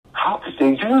How could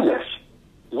they do this?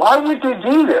 Why would they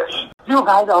do this? You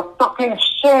guys are fucking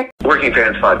sick. Working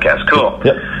Fans Podcast. Cool.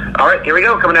 Yep. All right, here we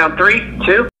go. Coming down 3,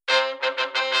 2.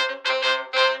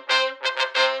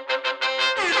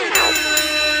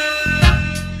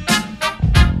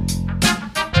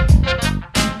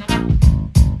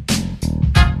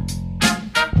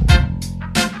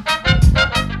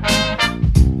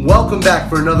 Welcome back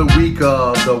for another week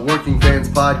of the Working Fans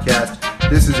Podcast.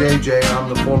 This is AJ. I'm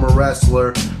the former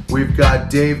wrestler. We've got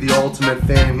Dave, the ultimate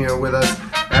fan, here with us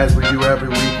as we do every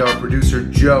week. Our producer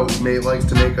Joe likes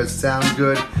to make us sound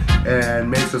good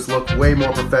and makes us look way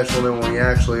more professional than we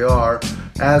actually are.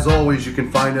 As always, you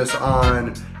can find us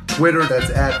on Twitter,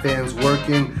 that's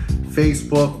 @FansWorking,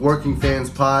 Facebook, Working Fans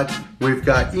Pod. We've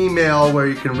got email where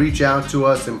you can reach out to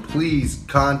us and please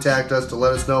contact us to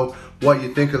let us know what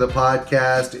you think of the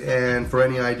podcast and for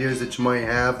any ideas that you might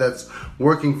have. That's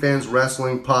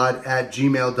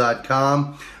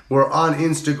workingfanswrestlingpod@gmail.com. We're on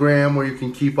Instagram where you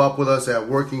can keep up with us at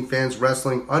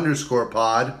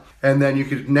workingfanswrestling_pod. And then you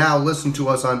can now listen to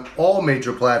us on all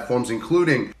major platforms,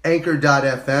 including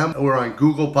Anchor.fm. We're on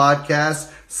Google Podcasts,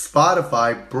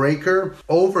 Spotify, Breaker,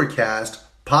 Overcast,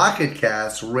 Pocket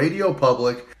Casts, Radio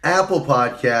Public, Apple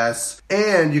Podcasts,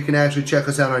 and you can actually check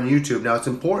us out on YouTube. Now, it's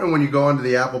important when you go onto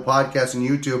the Apple Podcasts and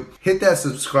YouTube, hit that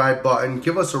subscribe button,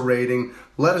 give us a rating,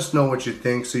 let us know what you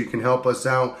think so you can help us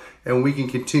out and we can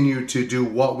continue to do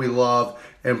what we love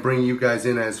and bring you guys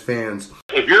in as fans.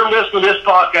 If you're listening to this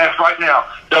podcast right now,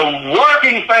 the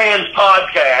Working Fans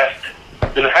Podcast,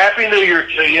 then Happy New Year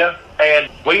to you. And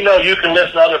we know you can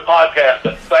listen to other podcasts,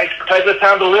 but thanks for taking the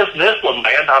time to listen to this one,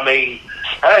 man. I mean,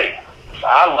 hey,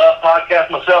 I love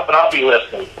podcasts myself, and I'll be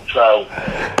listening. So,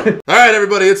 all right,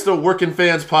 everybody, it's the Working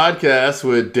Fans Podcast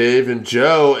with Dave and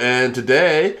Joe, and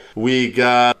today we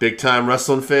got big-time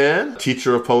wrestling fan,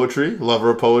 teacher of poetry, lover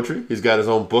of poetry. He's got his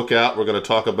own book out. We're going to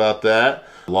talk about that.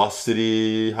 Lost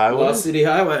City Highway? Lost City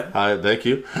Highway. Hi, thank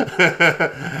you.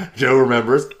 Joe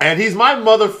remembers. And he's my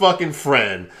motherfucking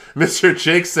friend, Mr.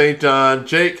 Jake St. John.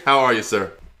 Jake, how are you,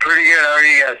 sir? Pretty good. How are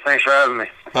you guys? Thanks for having me.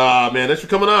 Man, thanks for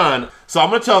coming on. So I'm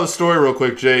going to tell the story real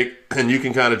quick, Jake, and you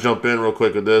can kind of jump in real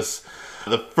quick with this.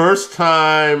 The first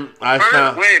time First,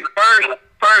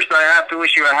 I have to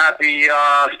wish you a happy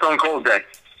Stone Cold Day.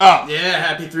 Oh. Yeah,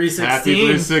 happy 316. Happy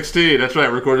 316. That's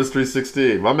right, recorded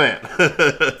 316. My man.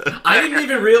 I didn't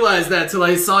even realize that till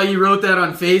I saw you wrote that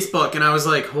on Facebook, and I was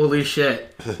like, holy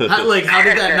shit. How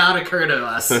did that not occur to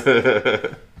us?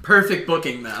 Perfect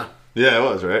booking, though. Yeah, it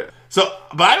was, right? So,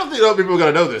 but I don't think people are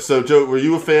going to know this. So, Joe, were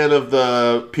you a fan of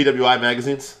the PWI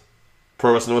magazines?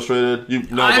 Pro Wrestling Illustrated?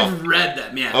 I've read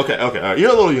them, yeah. Okay, all right.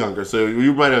 You're a little younger, so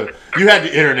you had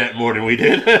the internet more than we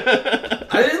did.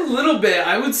 I did a little bit.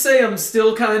 I would say I'm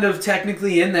still kind of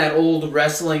technically in that old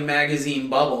wrestling magazine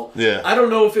bubble. Yeah. I don't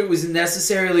know if it was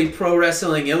necessarily Pro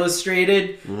Wrestling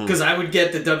Illustrated, because I would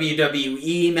get the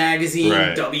WWE magazine,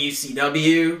 right.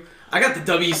 WCW. I got the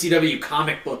WCW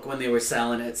comic book when they were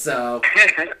selling it, so...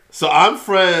 So I'm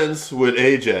friends with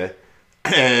AJ,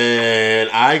 and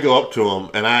I go up to him,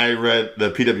 and I read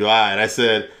the PWI, and I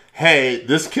said, hey,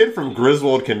 this kid from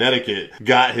Griswold, Connecticut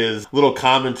got his little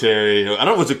commentary. I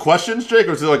don't know, was it questions, Jake,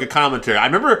 or was it like a commentary? I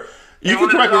remember, you can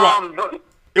correct me wrong.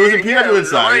 It was in PW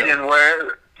Inside. Yeah.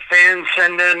 Where fans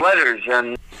send in letters,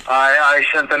 and I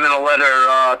sent them in a letter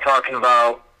talking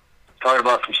about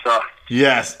some stuff.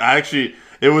 Yes,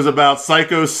 it was about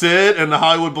Psycho Sid and the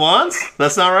Hollywood Blondes.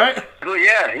 That sound right? Well,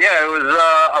 yeah, it was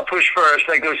a push for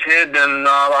Psycho Sid and the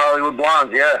Hollywood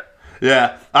Blondes, yeah.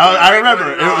 Yeah, I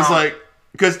remember. It was like,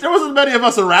 because there wasn't many of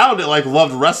us around that like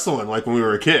loved wrestling like when we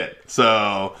were a kid.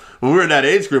 So when we were in that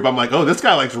age group, I'm like, oh, this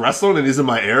guy likes wrestling and he's in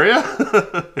my area?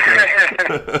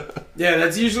 Yeah,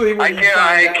 that's usually when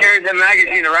I carried the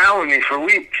magazine around with me for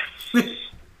weeks.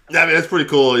 I mean, that's pretty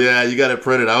cool. Yeah, you got it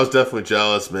printed. I was definitely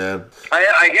jealous, man.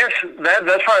 I guess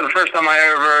that's probably the first time I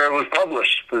ever was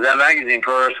published, was that magazine,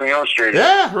 Pro Wrestling Illustrated.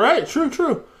 Yeah, right.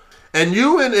 True. And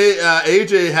you and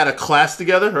AJ had a class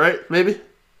together, right? Maybe?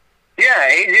 Yeah,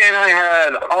 AJ and I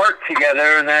had art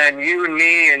together, and then you and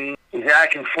me and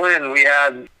Zach and Flynn, we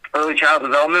had early child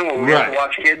development where we had to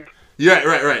watch kids. Yeah,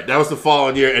 right. That was the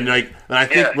following year, and I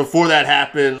think before that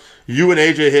happened, you and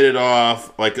AJ hit it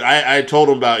off. Like I told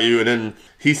him about you, and then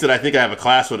he said, I think I have a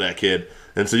class with that kid.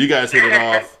 And so you guys hit it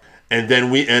off, and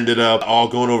then we ended up all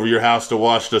going over your house to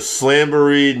watch the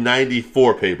Slamboree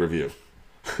 94 pay-per-view.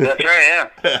 That's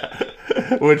right, yeah.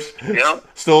 Which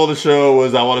stole the show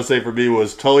was, I want to say for me,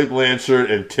 was Tully Blanchard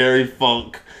and Terry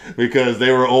Funk, because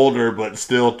they were older but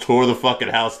still tore the fucking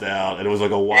house down, and it was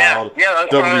like a wild... Yeah,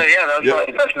 that was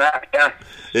probably the best match, yeah.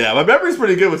 Yeah, my memory's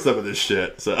pretty good with some of this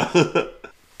shit, so...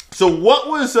 So what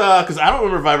was, because I don't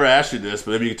remember if I ever asked you this,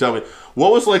 but maybe you can tell me,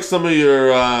 what was like some of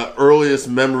your earliest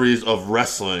memories of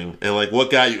wrestling, and like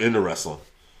what got you into wrestling?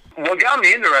 What got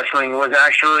me into wrestling was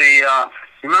actually,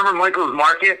 remember Michael's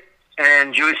Market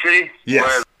in Jewish City?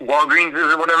 Yes. Where Walgreens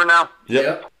is or whatever now?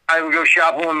 Yep. I would go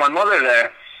shopping with my mother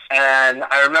there, and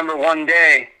I remember one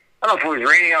day, I don't know if it was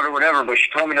raining out or whatever, but she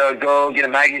told me to go get a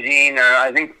magazine, or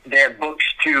I think they had books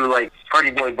too, like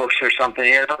Party Boy books or something.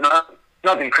 You know,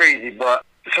 nothing crazy, but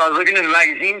so I was looking in the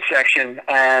magazine section,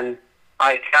 and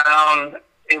I found,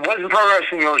 it wasn't Pro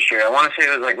Wrestling Illustrated. I want to say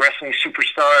it was like Wrestling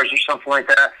Superstars or something like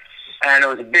that, and it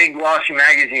was a big glossy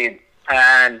magazine,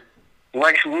 and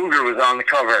Lex Luger was on the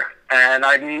cover, and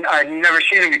I'd never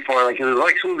seen him before. Like, it was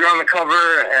Lex Luger on the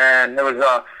cover, and there was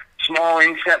a small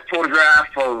inset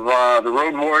photograph of the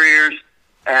Road Warriors,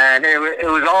 and there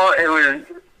was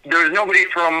nobody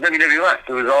from WWF.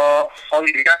 It was all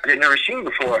these guys I'd never seen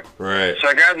before. Right. So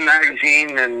I grabbed the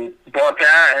magazine and bought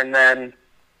that, and then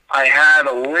I had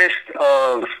a list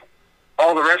of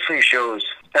all the wrestling shows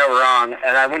that were on,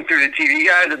 and I went through the TV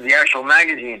guide of the actual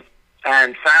magazine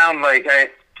and found, like, I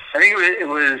think it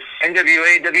was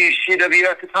NWA, WCW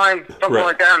at the time, something Right.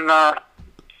 like that, and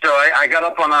so I got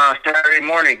up on a Saturday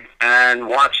morning and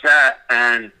watched that,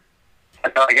 and I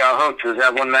thought I got hooked. It was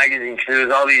that one magazine, because it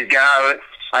was all these guys.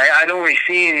 I'd only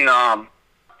seen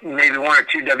maybe one or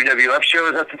two WWF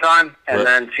shows at the time, and Right.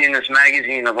 then seeing this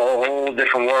magazine of a whole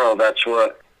different world, that's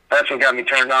what got me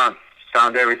turned on.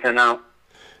 Found everything out.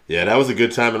 Yeah, that was a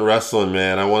good time in wrestling,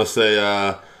 man. I want to say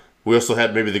we also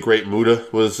had maybe the Great Muta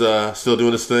was still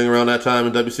doing his thing around that time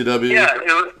in WCW.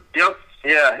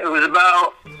 Yeah, it was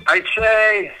about, I'd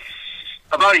say,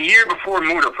 about a year before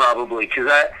Muta, probably, because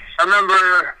I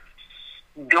remember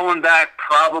going back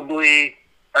probably,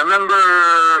 I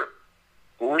remember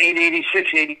late 86,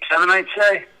 87, I'd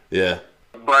say. Yeah.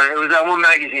 But it was that one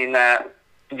magazine that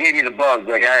gave me the bug.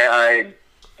 Like,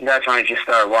 that's when I just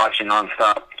started watching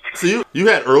nonstop. So you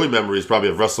had early memories probably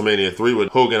of WrestleMania 3 with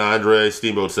Hogan, Andre,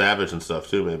 Steamboat Savage and stuff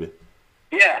too, maybe.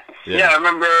 Yeah. I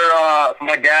remember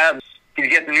my dad, he'd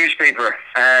get the newspaper,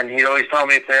 and he'd always tell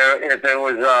me if there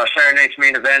was Saturday Night's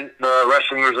Main Event, the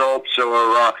wrestling results, or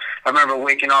I remember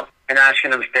waking up and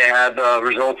asking him if they had the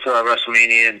results of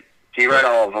WrestleMania, and he read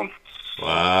all of them.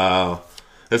 Wow.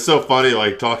 It's so funny,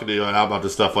 like, talking to you about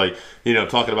this stuff, like, you know,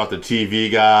 talking about the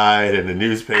TV guide and the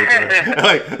newspaper.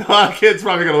 Like, a lot of kids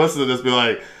probably going to listen to this and be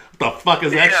like, what the fuck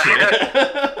is that shit?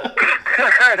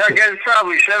 I guess it's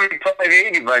probably 75,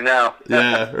 80 by now.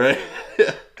 Yeah, right?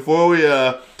 Before we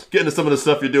get into some of the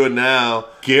stuff you're doing now,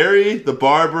 Gary the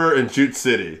Barber in Jute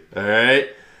City, all right?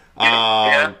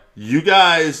 Yeah. You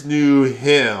guys knew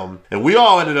him, and we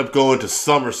all ended up going to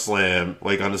SummerSlam,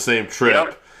 like, on the same trip.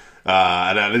 Yep.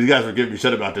 And you guys were giving me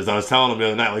shit about this. I was telling them the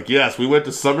other night, like, yes, we went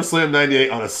to SummerSlam 98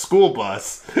 on a school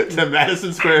bus to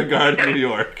Madison Square Garden, New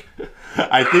York.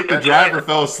 I think the driver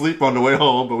fell asleep on the way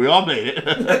home, but we all made it.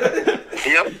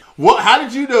 Yep. How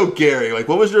did you know Gary? Like,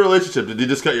 what was your relationship? Did you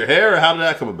just cut your hair, or how did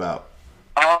that come about?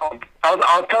 I'll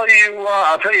tell you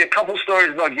a couple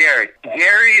stories about Gary.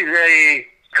 Gary's a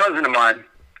cousin of mine,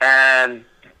 and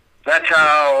that's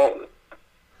how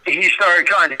he started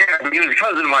cutting hair. But he was a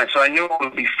cousin of mine, so I knew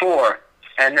him before.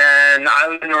 And then I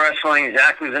was into wrestling.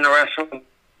 Zach was into wrestling,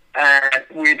 and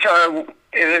we talk.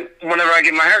 Whenever I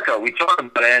get my haircut, we talk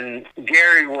about it. And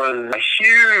Gary was a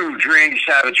huge Randy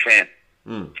Savage fan,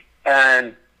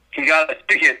 and he got us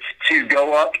tickets to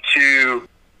go up to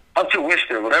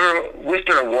Worcester,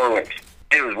 Worcester or Warwick.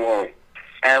 It was Warwick.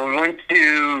 And we went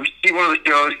to see one of the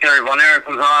shows. Terry Von Erich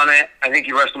was on it. I think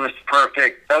he wrestled Mr.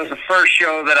 Perfect. That was the first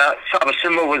show that Saba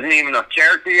Simba wasn't even a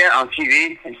character yet on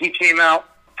TV. And he came out,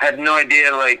 had no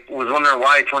idea, like, was wondering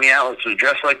why Tony Atlas was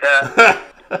dressed like that.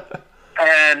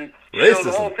 And so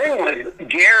the whole thing was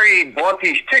Gary bought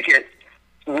these tickets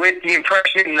with the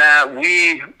impression that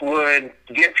we would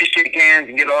get to shake hands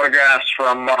and get autographs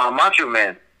from Macho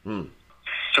Man.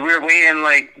 So we were waiting,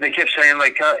 like, they kept saying,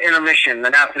 like, intermission,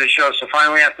 then after the show. So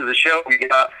finally after the show, we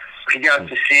got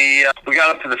to see, we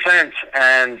got up to the fence,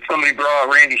 and somebody brought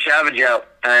Randy Savage out,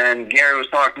 and Gary was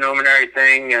talking to him and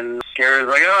everything, and Gary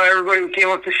was like, oh, everybody came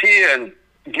up to see you, and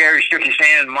Gary shook his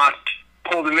hand, Mox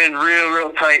pulled him in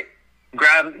real tight,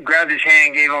 grabbed his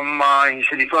hand, gave him, he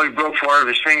said he thought he broke 4 of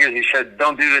his fingers. He said,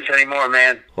 don't do this anymore,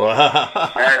 man. Wow.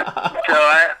 So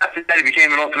after that, he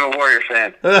became an Ultimate Warrior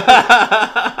fan.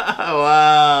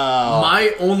 Wow.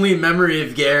 My only memory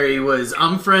of Gary was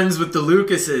I'm friends with the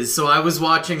Lucases, so I was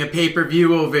watching a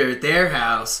pay-per-view over at their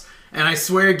house, and I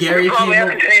swear Gary We probably came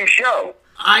had the same show.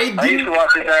 I used to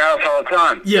watch it at their house all the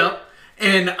time. Yep.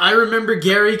 And I remember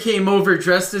Gary came over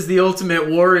dressed as the Ultimate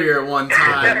Warrior one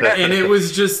time, and it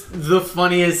was just the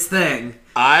funniest thing.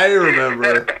 I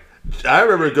remember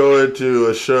going to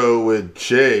a show with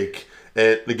Jake,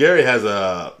 and Gary has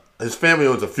his family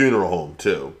owns a funeral home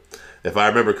too, if I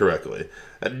remember correctly.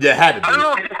 It had to be. I don't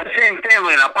know if it's the same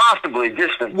family, not possibly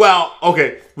distant. Well,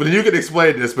 okay, but you can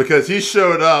explain this because he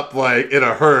showed up like in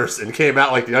a hearse and came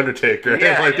out like the Undertaker.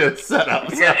 Yeah. Like a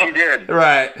setup. Yes, he did.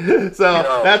 Right.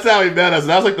 So that's how he met us. And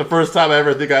that was like the first time I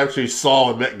ever think I actually saw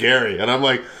and met Gary. And I'm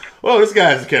like, whoa, this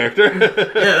guy's a character.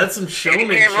 Yeah, that's some He showmanship.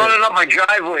 came running up my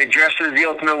driveway dressed as the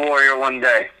Ultimate Warrior one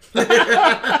day.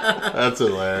 That's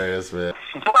hilarious, man.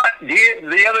 But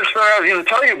the other story I was going to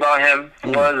tell you about him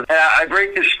was I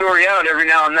break this story out every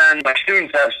now and then. My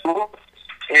students at school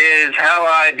is how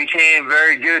I became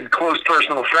very good, close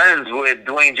personal friends with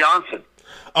Dwayne Johnson.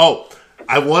 Oh,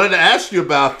 I wanted to ask you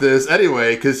about this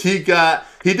anyway because he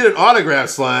did an autograph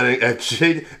signing at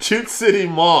Chute City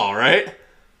Mall, right?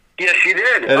 Yes, he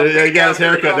did. And he got his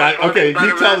haircut. Okay,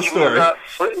 you tell the story.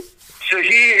 So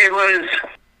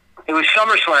it was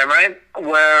SummerSlam, right?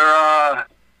 Where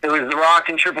it was The Rock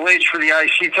and Triple H for the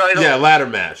IC title. Yeah, ladder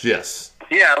match. Yes.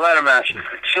 Yeah, ladder match.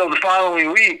 So the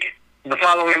following week was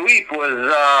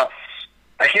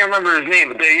I can't remember his name,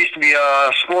 but there used to be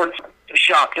a sports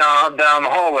shop down the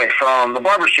hallway from the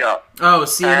barber shop. Oh,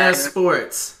 CNS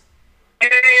Sports. Yeah,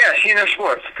 CNS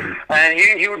Sports. And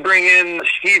he would bring in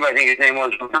Steve, I think his name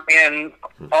was, would bring in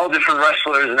all different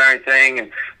wrestlers and everything,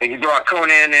 and he brought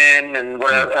Conan in and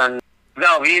whatever, and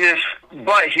Val Venus,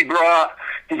 but he brought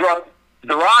The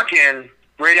Rock in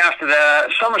right after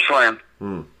the SummerSlam,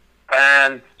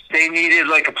 and they needed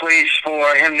like a place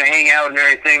for him to hang out and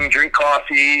everything, drink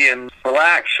coffee and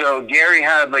relax. So Gary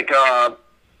had like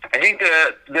I think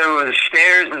that there was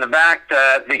stairs in the back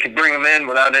that they could bring him in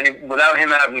without him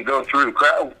having to go through the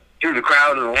crowd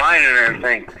and the line and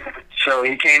everything. So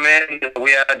he came in,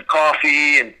 we had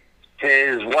coffee, and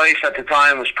his wife at the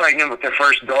time was pregnant with their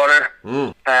first daughter.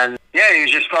 And yeah, he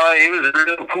was a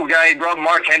real cool guy. He brought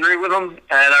Mark Henry with him,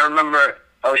 and I remember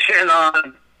I was sitting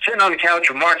on the couch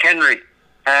with Mark Henry,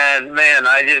 and man,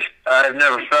 I've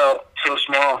never felt so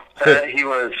small. He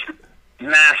was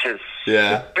massive.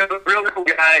 Yeah. Real cool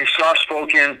guy,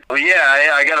 soft-spoken. But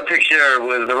yeah, I got a picture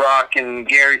with The Rock, and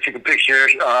Gary took a picture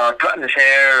cutting his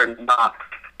hair, and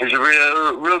he's a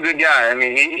real good guy. I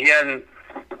mean, he hadn't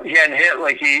hit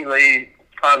like he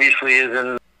obviously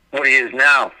isn't what he is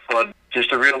now, but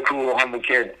just a real cool, humble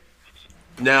kid.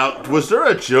 Now, was there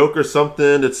a joke or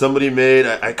something that somebody made?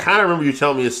 I kind of remember you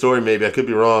telling me a story, maybe, I could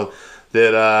be wrong,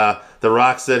 that The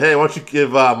Rock said, hey, why don't you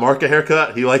give Mark a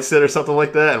haircut? He likes it or something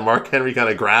like that, and Mark Henry kind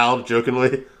of growled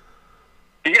jokingly.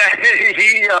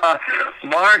 Yeah,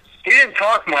 Mark, he didn't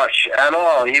talk much at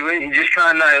all. He just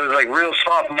kind of, it was like real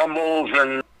soft mumbles,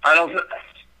 and I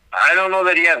don't know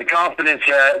that he had the confidence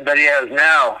that he has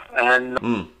now, and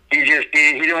he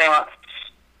didn't want.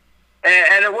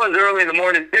 And it was early in the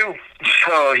morning too,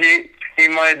 so he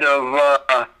might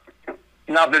have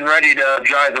not been ready to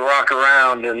drive The Rock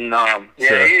around, and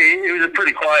Sure. he was a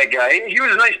pretty quiet guy. He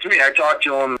was nice to me. I talked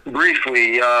to him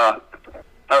briefly. I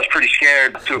was pretty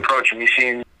scared to approach him. He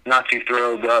seemed not too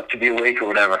thrilled to be awake or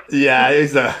whatever. Yeah,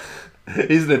 he's an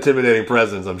intimidating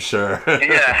presence, I'm sure.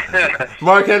 Yeah.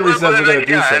 Mark Henry says we're going to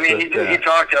do I something. mean, he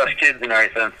talked to us kids and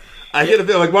everything. I get a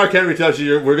feel like Mark Henry tells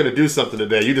you we're going to do something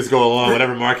today. You just go along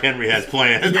whatever Mark Henry has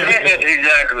planned.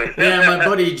 Exactly. Yeah, my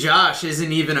buddy Josh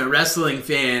isn't even a wrestling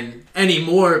fan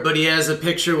anymore, but he has a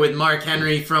picture with Mark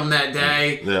Henry from that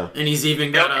day, and he's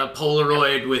even got a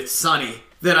Polaroid with Sonny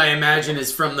that I imagine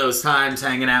is from those times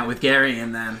hanging out with Gary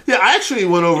and them. Yeah, I actually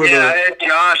went over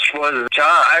Josh.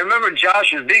 I remember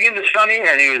Josh was big into Sonny,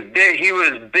 and he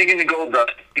was big into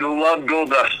Goldust. He loved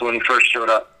Goldust when he first showed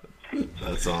up.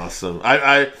 That's awesome.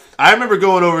 I remember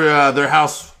going over their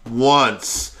house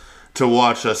once to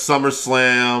watch a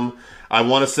SummerSlam. I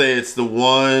want to say it's the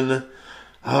one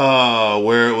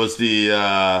where it was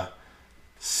the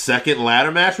second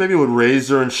ladder match, maybe with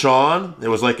Razor and Shawn. It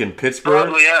was like in Pittsburgh.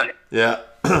 Probably, yeah.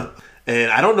 Yeah.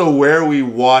 And I don't know where we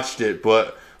watched it,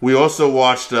 but we also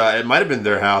watched, it might have been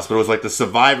their house, but it was like the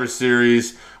Survivor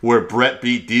Series where Brett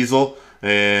beat Diesel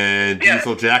and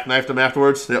Diesel jackknifed him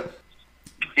afterwards. Yep.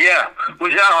 Yeah.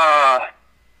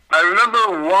 I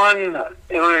remember one,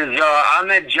 it was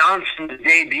Ahmed Johnson's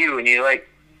debut, and he like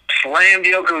slammed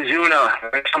Yokozuna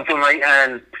or something like,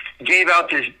 and gave out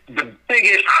the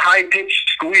biggest high-pitched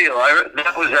squeal.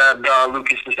 That was at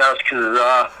Lucas's house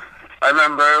because I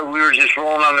remember we were just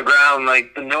rolling on the ground,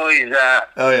 like the noise that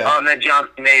Ahmed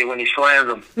Johnson made when he slammed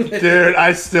him. Dude,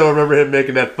 I still remember him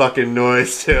making that fucking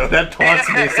noise too. That taunts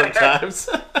me sometimes.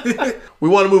 We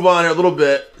want to move on here a little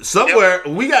bit. Somewhere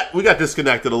we got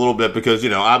disconnected a little bit because, you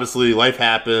know, obviously life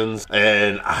happens,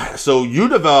 and so you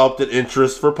developed an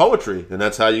interest for poetry, and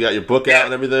that's how you got your book out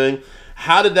and everything.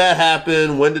 How did that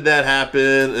happen? When did that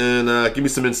happen? And give me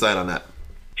some insight on that.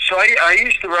 So I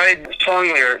used to write song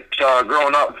lyrics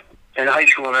growing up in high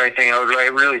school and everything. I would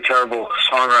write really terrible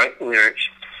song lyrics.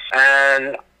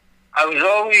 And I was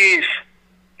always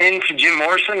into Jim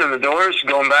Morrison and the Doors,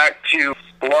 going back to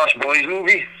the Lost Boys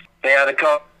movie. They had a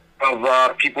couple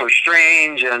of People Are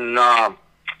Strange, and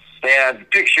they had the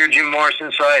picture of Jim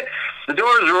Morrison. So the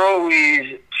Doors were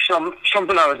always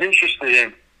something I was interested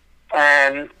in.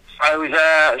 And I was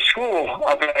at school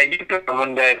up at UPenn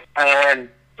one day, and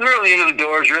really into the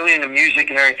Doors, really into music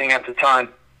and everything at the time.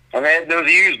 And there was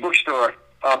a used bookstore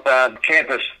up at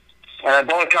campus, and I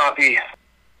bought a copy.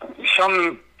 I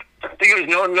think it was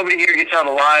Nobody Here Gets Out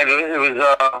Alive. It was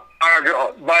a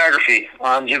biography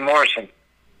on Jim Morrison,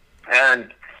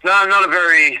 and not a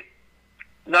very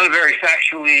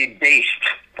factually based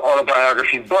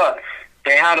autobiography, but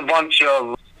they had a bunch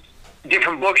of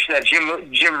different books that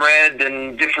Jim read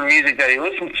and different music that he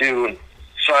listened to. And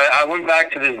so I went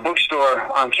back to this bookstore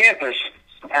on campus,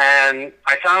 and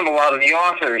I found a lot of the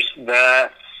authors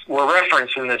that were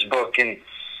referenced in this book, and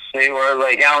they were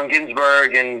like Allen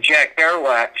Ginsberg and Jack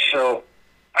Kerouac. So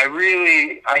I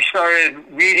started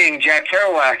reading Jack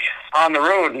Kerouac on the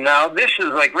road. Now this is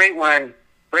like right when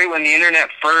the internet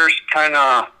first kind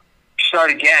of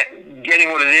started getting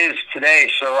what it is today.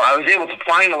 So I was able to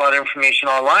find a lot of information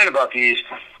online about these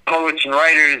poets and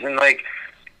writers, and like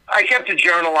I kept a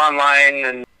journal online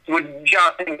and would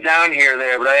jot things down here or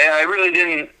there, but I really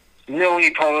didn't know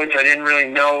any poets. I didn't really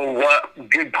know what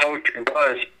good poetry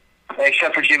was,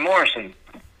 except for Jim Morrison.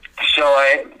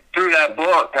 So through that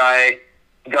book, I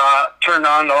got turned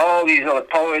on to all these other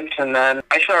poets, and then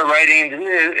I started writing.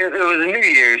 It was New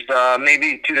Year's,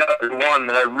 maybe 2001,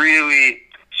 that I really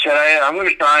said, I'm going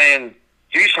to try and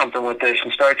do something with this,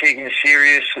 and started taking it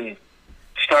serious, and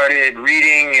started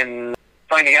reading and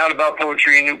finding out about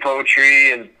poetry and new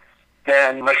poetry. And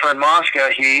then my friend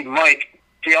Mike,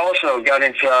 he also got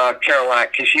into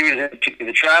Kerouac because he was into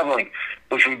the traveling,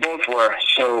 which we both were.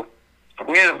 So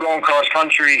we ended up going cross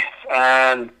country,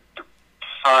 and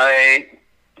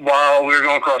while we were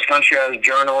going cross country, I was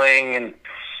journaling and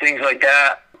things like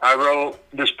that. I wrote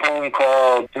this poem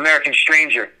called American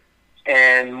Stranger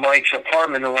in Mike's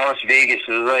apartment in Las Vegas.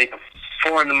 It was like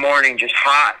 4 a.m, just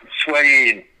hot and sweaty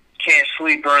and can't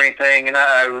sleep or anything. And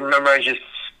I remember I just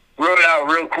wrote it out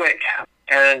real quick.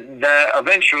 And that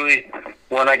eventually,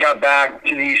 when I got back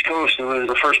to the East Coast, it was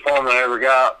the first poem that I ever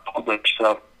got published.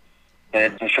 So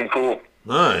it's been cool.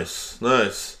 Nice.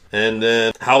 And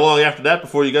then how long after that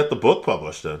before you got the book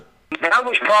published then? That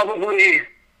was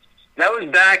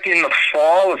back in the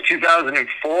fall of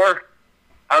 2004.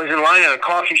 I was in line at a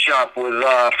coffee shop with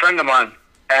a friend of mine,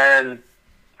 and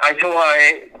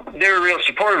they were real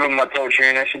supportive of my poetry,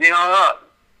 and I said,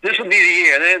 this will be the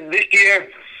year. This year,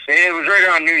 it was right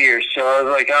around New Year's, so I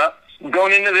was like,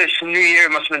 going into this new year,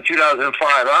 it must have been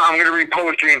 2005, I'm going to read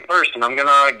poetry in person. I'm going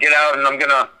to get out, and I'm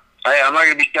not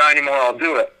going to be shy anymore. I'll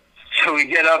do it. So we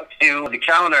get up to the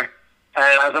counter,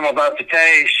 and as I'm about to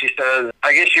pay, she says,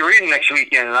 I guess you're reading next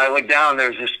weekend. And I look down,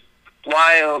 there's this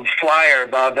wild flyer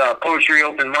about poetry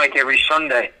open mic every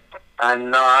Sunday.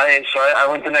 And so I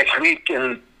went the next week,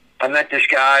 and I met this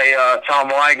guy, Tom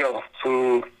Weigel,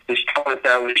 who this poet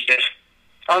that was just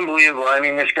unbelievable. I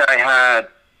mean, this guy had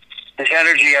this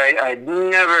energy I'd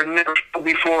never felt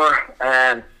before,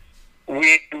 and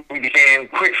we became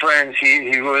quick friends.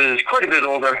 He was quite a bit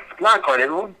older, not quite,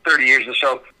 30 years or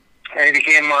so, and he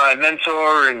became my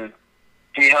mentor, and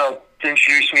he helped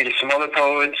introduce me to some other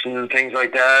poets and things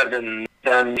like that, and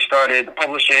then started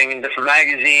publishing in different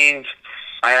magazines.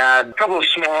 I had a couple of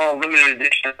small limited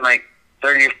edition, like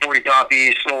 30 or 40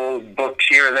 copies, sold books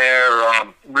here or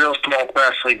there, real small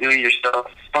press, like do your stuff,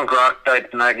 punk rock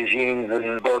type magazines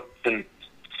and books. And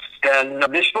then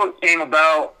this book came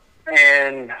about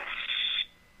in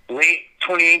late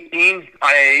 2018.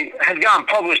 I had gotten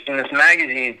published in this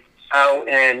magazine out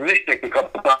in Mystic a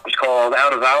couple of times called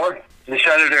Out of Hour. This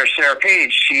editor, Sarah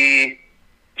Page, she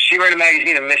ran a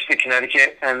magazine in Mystic,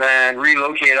 Connecticut, and then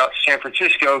relocated out to San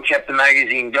Francisco, kept the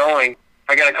magazine going.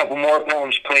 I got a couple more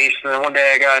poems placed, and then one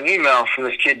day I got an email from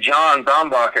this kid, John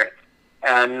Brombacher,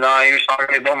 and he was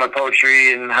talking about my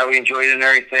poetry and how he enjoyed it and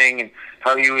everything, and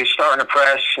how he was starting a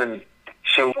press. And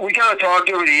so we kind of talked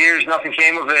over the years, nothing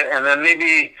came of it, and then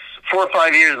maybe 4 or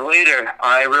 5 years later,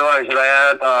 I realized that I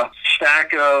had a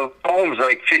stack of poems,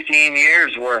 like 15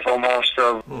 years worth almost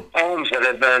of poems that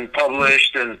had been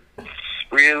published and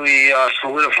really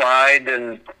solidified.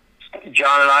 And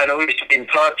John and I had always been in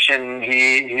touch, and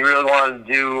he really wanted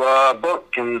to do a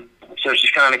book. And so it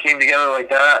just kind of came together like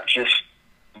that, just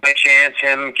by chance,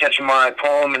 him catching my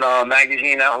poem in a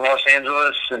magazine out in Los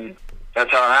Angeles, and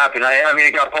that's how it happened. I mean,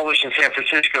 it got published in San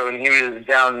Francisco, and he was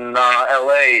down in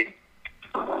L.A.,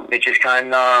 it just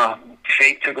kind of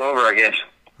fate took over, I guess.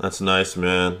 That's nice,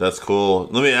 man. That's cool.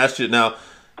 Let me ask you now,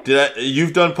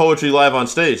 you've done poetry live on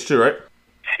stage too, right?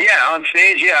 Yeah, on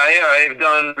stage, yeah. I've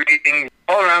done readings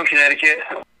all around Connecticut,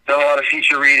 done a lot of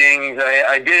feature readings.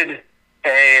 I did,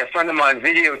 a friend of mine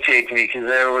videotaped me because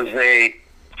there was a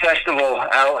festival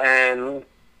out in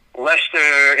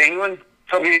Leicester, England,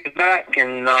 a couple years back,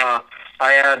 and I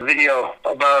had video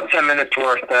about 10 minutes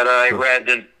worth that I read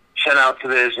and sent out to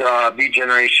this Beat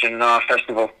Generation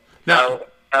festival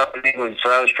out in England, so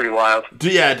that was pretty wild.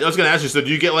 Yeah, I was going to ask you, so do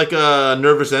you get like a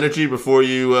nervous energy before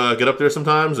you get up there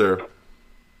sometimes, or?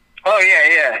 Oh,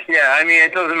 yeah. I mean,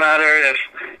 it doesn't matter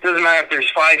if there's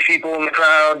 5 people in the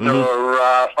crowd or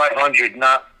 500.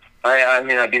 I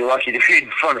mean, I'd be lucky to be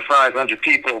in front of 500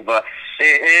 people, but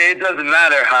it doesn't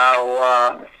matter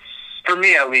how, for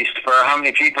me at least, for how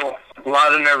many people. A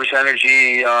lot of nervous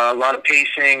energy, a lot of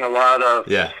pacing, a lot of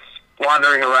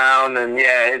wandering around, and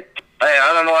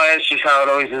I don't know why. It's just how it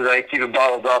always is. I keep it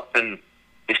bottled up, and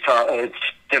it's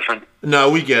different. No,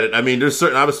 we get it. I mean, there's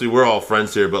certain. Obviously, we're all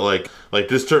friends here, but like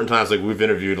there's certain times like we've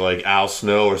interviewed like Al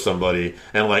Snow or somebody,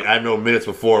 and like I know minutes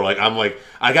before, like I'm like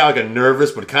I got like a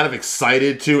nervous but kind of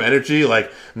excited too energy.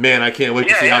 Like, man, I can't wait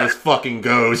to see how this fucking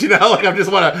goes. You know, like I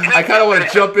kind of want to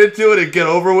jump into it and get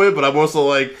over with, but I'm also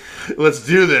like, let's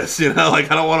do this. You know,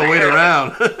 like I don't want to wait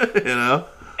around. You know.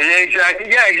 Exactly.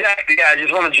 Yeah, I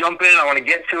just want to jump in. I want to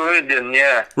get to it, and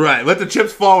Right. Let the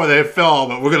chips fall where they fell,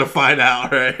 but we're gonna find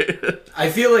out, right? I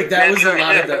feel like that was a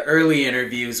lot of the early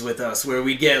interviews with us, where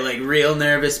we get like real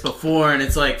nervous before, and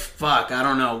it's like, fuck, I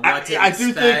don't know what to expect. I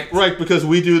do think, right, because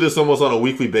we do this almost on a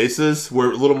weekly basis.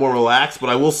 We're a little more relaxed,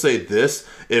 but I will say this: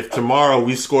 if tomorrow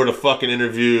we scored a fucking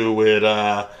interview with,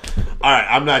 all right,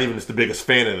 I'm not even just the biggest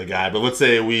fan of the guy, but let's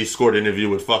say we scored an interview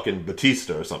with fucking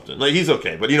Batista or something. Like, he's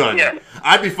okay, but you know what I mean?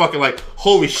 I'd be fucking like,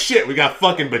 holy shit, we got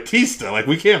fucking Batista. Like,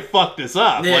 we can't fuck this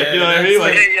up. Yeah, like, you know what I mean?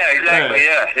 Like, exactly.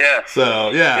 Yeah.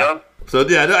 So, So,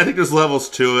 I think there's levels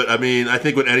to it. I mean, I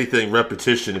think with anything,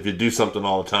 repetition, if you do something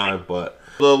all the time, but...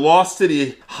 The Lost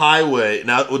City Highway,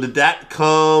 now, did that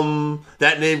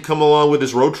name come along with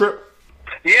this road trip?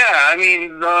 Yeah, I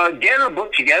mean, getting the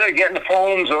book together, getting the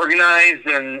poems organized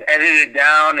and edited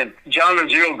down, and John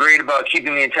was real great about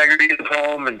keeping the integrity of the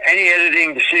poem, and any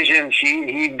editing decisions,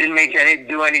 he didn't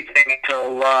do anything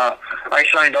until I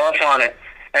signed off on it.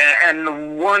 And the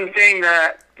one thing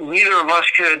that neither of us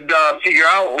could figure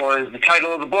out was the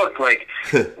title of the book. Like,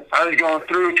 I was going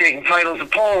through taking titles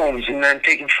of poems and then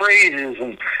taking phrases,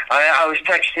 and I was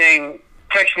texting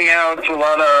out to a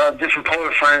lot of different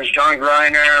poet friends, John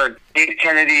Greiner, Dave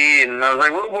Kennedy, and I was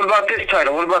like, what about this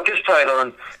title? What about this title?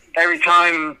 And every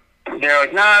time they're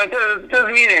like, nah, it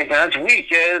doesn't mean anything. That's weak.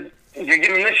 You're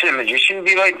giving this image. It shouldn't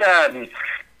be like that. And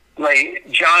like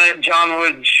John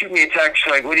would shoot me a text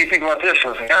like, what do you think about this? I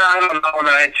was like, I don't know. And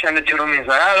then I'd send it to him. He's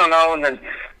like, I don't know. And then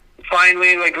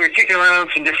finally, like, we were kicking around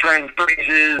some different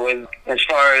phrases as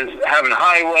far as having a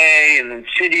highway and then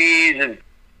cities, and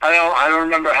I don't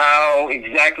remember how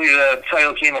exactly the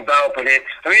title came about, but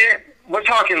we're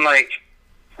talking like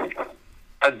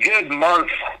a good month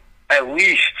at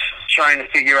least trying to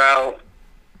figure out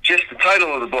just the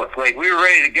title of the book. Like, we were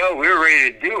ready to go. We were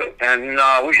ready to do it. And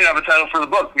we didn't have a title for the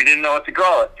book. We didn't know what to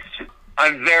call it.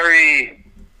 I'm very,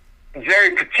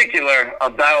 very particular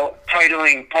about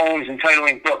titling poems and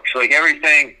titling books. Like,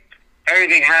 everything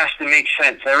has to make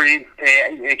sense.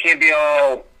 It can't be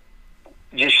all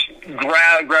just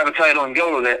grab a title and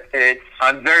go with it.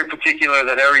 I'm very particular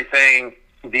that everything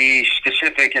be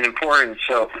specific and important.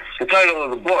 So the title of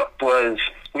the book was,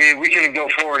 we couldn't go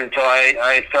forward until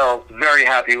I felt very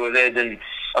happy with it. And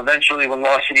eventually when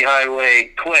Lost City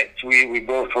Highway clicked, we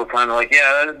both were kind of like,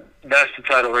 yeah, that's the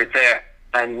title right there.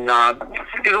 And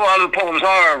because a lot of the poems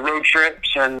are road trips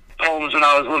and poems when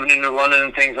I was living in New London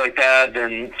and things like that.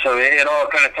 And so it all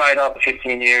kind of tied up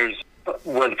 15 years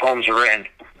where the poems are written.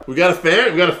 We got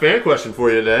a fan question for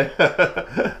you today.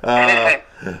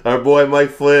 Our boy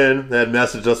Mike Flynn had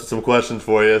messaged us with some questions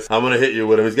for you. I'm going to hit you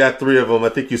with them. He's got 3 of them. I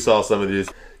think you saw some of these.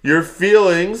 Your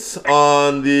feelings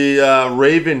on the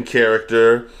Raven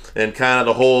character and kind of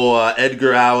the whole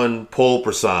Edgar Allan Poe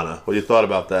persona. What do you thought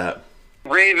about that?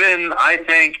 Raven, I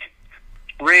think,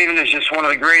 Raven is just one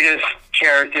of the greatest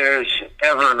characters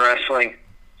ever in wrestling.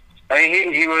 I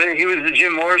mean, he was the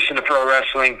Jim Morrison of pro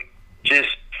wrestling. Just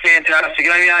fantastic.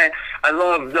 I mean, I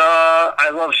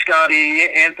loved Scotty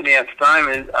Anthony at the time,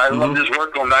 and I loved his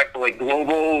work going back to like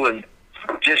Global, and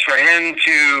just for him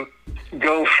to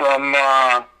go from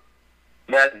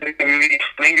that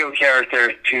Flamingo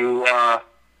character to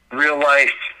real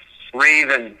life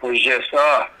Raven was just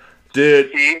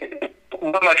dude.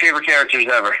 One of my favorite characters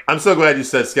ever. I'm so glad you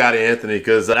said Scotty Anthony,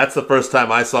 because that's the first time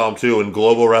I saw him too in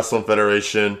Global Wrestling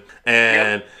Federation,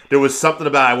 and there was something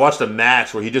about, I watched a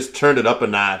match where he just turned it up a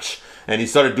notch and he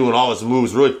started doing all his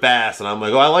moves really fast, and I'm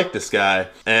like, oh, I like this guy.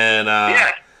 And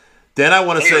then I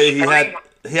want to say he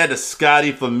had the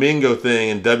Scotty Flamingo thing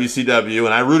in WCW,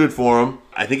 and I rooted for him.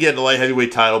 I think he had the light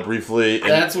heavyweight title briefly.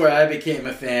 That's where I became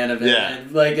a fan of it. Yeah.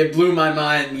 And, like, it blew my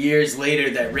mind years later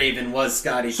that Raven was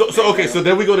Scotty. So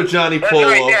then we go to Johnny That's Polo.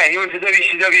 right, yeah, he went to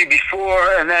WCW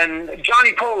before, and then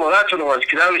Johnny Polo, that's what it was,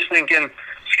 because I was thinking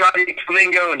Scotty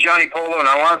Flamingo and Johnny Polo, and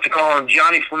I wanted to call him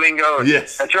Johnny Flamingo.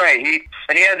 Yes. That's right. He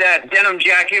had that denim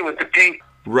jacket with the pink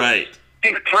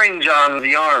fringe on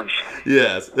the arms.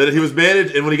 Yes. That he was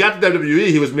managed, and when he got to WWE,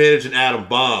 he was managing Adam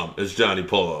Bomb as Johnny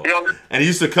Polo. Yep. And he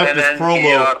used to cut this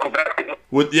promo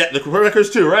with the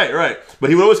Quebecers too, right. But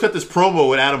he would always cut this promo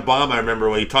with Adam Bomb, I remember,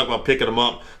 when he talked about picking him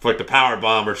up for like the power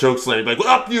bomb or choke slam. He'd be like, well,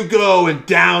 up you go and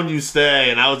down you stay.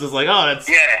 And I was just like, oh,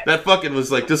 that fucking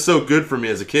was like just so good for me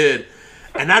as a kid.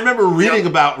 And I remember reading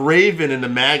about Raven in the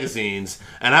magazines,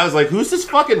 and I was like, who's this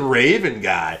fucking Raven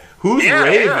guy? Who's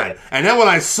Raven? Yeah. And then when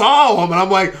I saw him, and I'm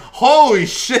like, holy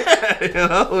shit,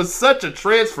 it was such a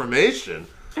transformation.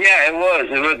 Yeah, it was.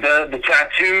 It was the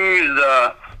tattoos,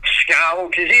 the scowl,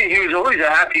 because he was always a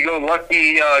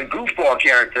happy-go-lucky goofball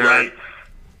character. Right.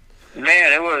 And,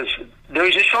 man, there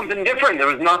was just something different. There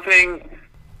was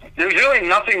really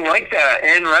nothing like that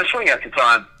in wrestling at the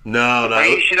time. No.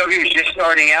 ECW was just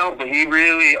starting out, but he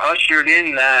really ushered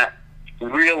in that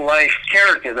real life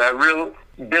character, that real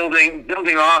building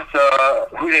off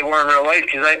who they were in real life.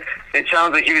 Because it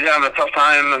sounds like he was having a tough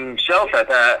time himself at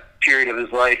that period of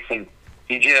his life, and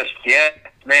he just,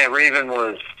 Raven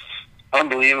was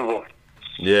unbelievable.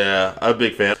 Yeah, I'm a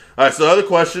big fan. All right, so other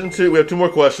question too. We have two more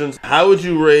questions. How would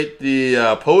you rate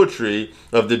the poetry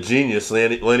of the genius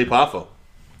Lanny Poffo?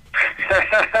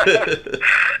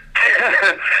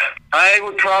 I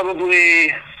would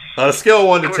probably, on a scale of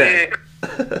 1 to 10.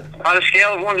 On a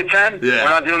scale of 1 to 10? Yeah. We're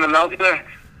not doing the Meltzer.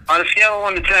 On a scale of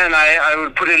 1 to 10, I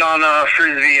would put it on a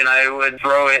frisbee and I would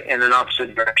throw it in an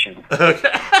opposite direction.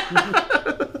 Okay.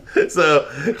 So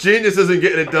genius isn't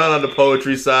getting it done on the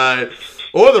poetry side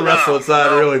or the wrestling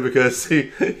side, really, because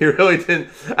he really didn't.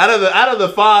 Out of the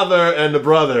father and the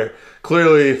brother,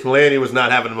 clearly Lanny was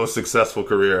not having the most successful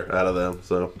career out of them.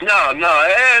 So no,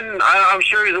 and I'm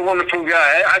sure he's a wonderful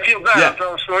guy. I feel bad. I'm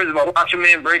telling stories about Macho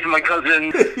Man breaking my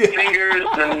cousin's fingers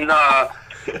and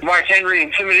Mark Henry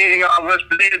intimidating all of us,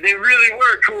 but they really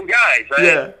were cool guys.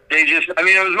 They just, it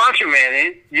was Macho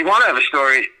Man. You want to have a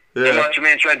story. Yeah. Macho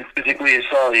Man tried to physically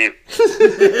assault you.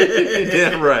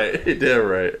 Damn right.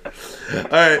 All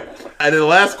right. And then the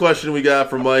last question we got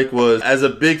from Mike was, as a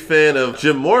big fan of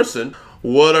Jim Morrison,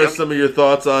 what are some of your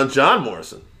thoughts on John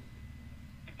Morrison?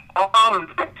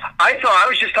 I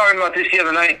was just talking about this the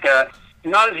other night,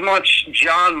 not as much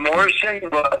John Morrison,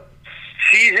 but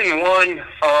season 1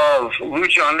 of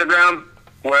Lucha Underground,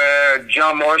 where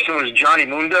John Morrison was Johnny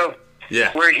Mundo.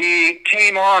 Yeah. Where he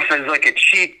came off as like a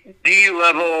cheap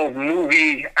D-level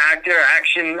movie actor,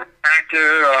 action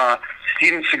actor,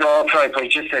 Steven Seagal type, like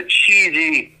just a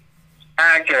cheesy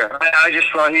actor. I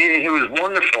just thought he was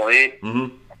wonderful.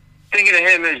 Thinking of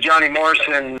him as Johnny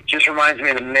Morrison just reminds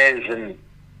me of The Miz, and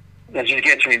it just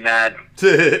gets me mad.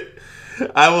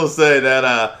 I will say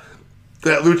that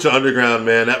Lucha Underground,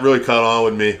 man, that really caught on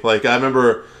with me. Like, I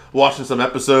remember watching some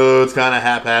episodes kind of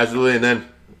haphazardly, and then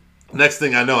next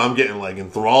thing I know, I'm getting like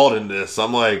enthralled in this.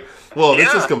 I'm like, well,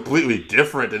 this is completely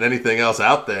different than anything else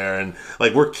out there, and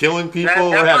like we're killing people,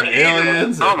 we're having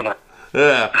aliens.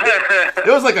 It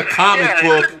was like a comic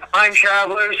book. Time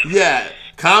travelers. Yeah,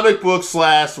 comic book /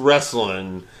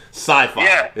 wrestling sci-fi.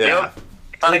 Yeah.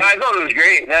 I thought it was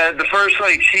great. The first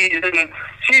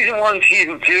season 1,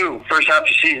 season 2, first half of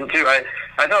season 2. I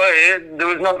thought there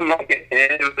was nothing like it.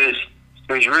 It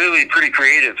was really pretty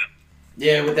creative.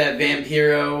 Yeah, with that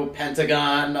Vampiro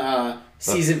Pentagon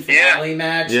season finale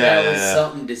match, that was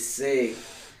something to see.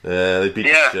 Yeah, they beat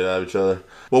the shit out of each other.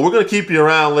 Well, we're going to keep you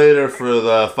around later for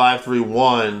the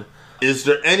 531 Is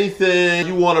there anything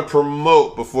you want to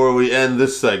promote before we end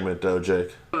this segment, though,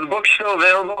 Jake? The book's still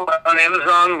available on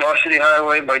Amazon, Lost City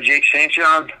Highway by Jake St.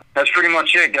 John. That's pretty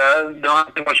much it, guys. Don't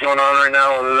have too much going on right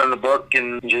now other than the book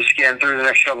and just getting through the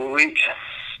next couple of weeks.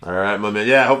 All right, my man.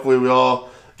 Yeah, hopefully we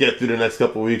all get through the next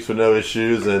couple of weeks with no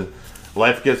issues and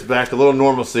life gets back to a little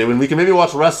normalcy. When we can maybe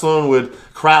watch wrestling with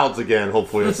crowds again,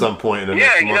 hopefully at some point in the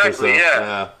next month or so.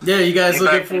 Yeah, you guys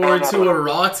looking forward to a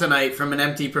Raw tonight from an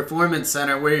empty Performance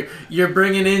Center where you're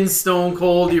bringing in Stone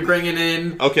Cold, you're bringing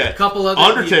in a couple other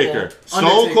Undertaker. people.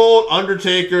 Stone Cold,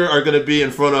 Undertaker are going to be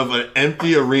in front of an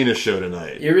empty arena show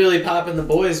tonight. You're really popping the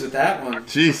boys with that one.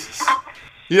 Jesus.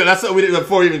 That's what we did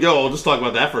before we even go. I'll just talk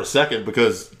about that for a second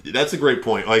because that's a great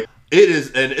point. Like, it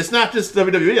is, and it's not just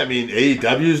WWE. I mean,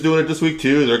 AEW is doing it this week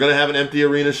too. They're going to have an empty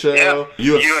arena show.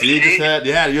 UFC just had,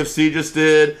 UFC just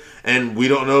did, and we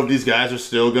don't know if these guys are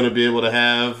still going to be able to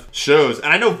have shows.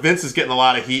 And I know Vince is getting a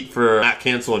lot of heat for not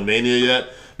canceling Mania yet,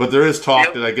 but there is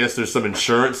talk that I guess there's some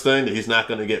insurance thing that he's not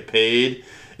going to get paid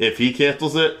if he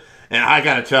cancels it. And I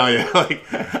gotta tell you, like,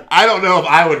 I don't know if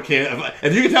I would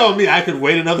if you can tell me I could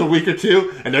wait another week or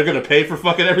two and they're gonna pay for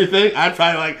fucking everything, I'd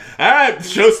probably like, all right, the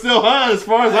show's still on as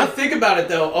far as I think about it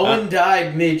though. Owen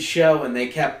died mid-show and they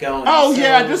kept going. Oh so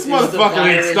yeah, this motherfucker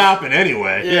ain't stopping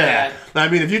anyway. Yeah. I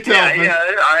mean, if you tell me,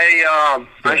 I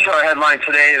saw a headline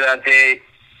today that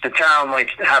the town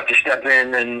have to step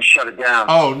in and shut it down.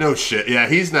 Oh no shit! Yeah,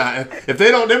 he's not. If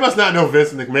they don't, they must not know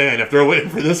Vince McMahon. If they're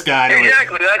waiting for this guy,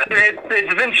 exactly.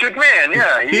 It's Vince McMahon.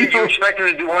 Yeah, you expect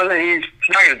him to do one, and he's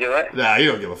not going to do it. Nah, he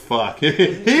don't give a fuck.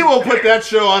 He will put that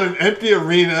show on an empty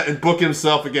arena and book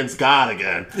himself against God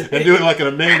again, and do it like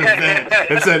a main event,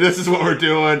 and say this is what we're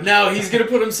doing. No, he's going to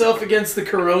put himself against the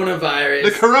coronavirus.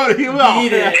 The corona, he will.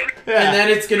 Beat it, and then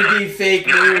it's going to be fake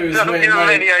news. Don't give him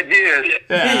any ideas.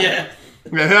 Yeah.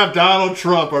 We're gonna have Donald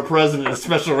Trump, our president, as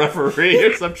special referee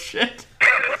or some shit.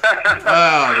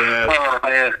 Oh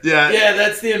man. Yeah,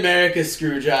 that's the America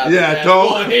screw job. Yeah,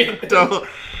 don't.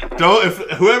 If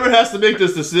whoever has to make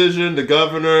this decision, the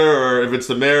governor or if it's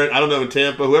the mayor, I don't know, in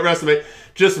Tampa, whoever has to make.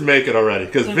 Just make it already,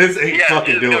 because Vince ain't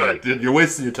fucking doing it. You're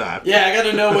wasting your time. Yeah, I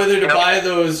gotta know whether to buy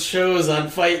those shows on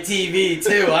Fight TV,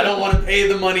 too. I don't want to pay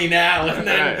the money now and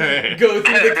then go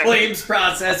through the claims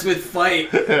process with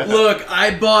Fight. Look,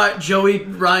 I bought Joey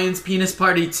Ryan's Penis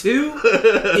Party 2.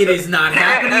 It is not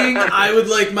happening. I would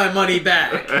like my money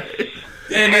back.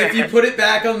 And if you put it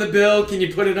back on the bill, can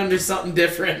you put it under something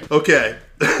different? Okay.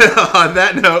 On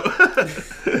that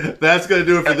note, that's going to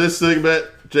do it for this segment.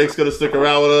 Jake's going to stick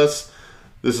around with us.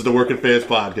 This is the Working Fans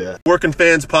Podcast. Working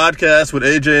Fans Podcast with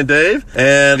AJ and Dave.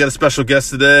 And I got a special guest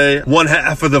today. One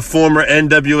half of the former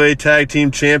NWA Tag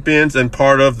Team Champions and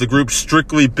part of the group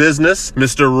Strictly Business,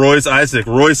 Mr. Royce Isaac.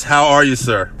 Royce, how are you,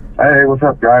 sir? Hey, what's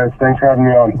up, guys? Thanks for having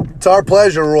me on. It's our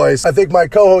pleasure, Royce. I think my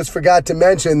co-host forgot to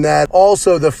mention that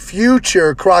also the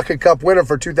future Crockett Cup winner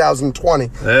for 2020.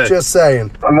 Hey. Just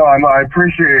saying. No, I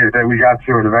appreciate that we got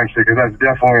to it eventually, because that's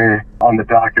definitely on the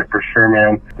docket for sure,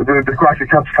 man. The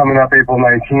Crockett Cup's coming up April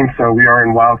 19th, so we are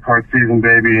in wild card season,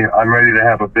 baby. I'm ready to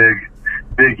have a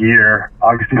big year.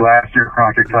 Obviously, last year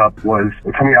Crockett Cup was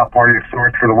a coming out party of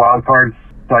sorts for the wild cards.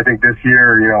 So I think this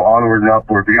year, onward and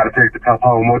upward, we got to take the cup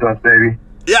home with us, baby.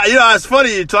 Yeah, it's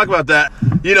funny you talk about that.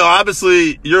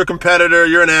 Obviously, you're a competitor,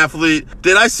 you're an athlete.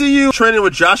 Did I see you training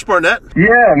with Josh Barnett?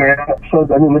 Yeah, man. So,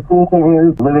 the cool thing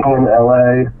is, living in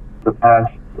LA the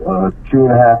past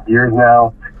 2.5 years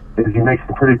now, is you make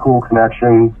some pretty cool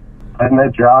connections. I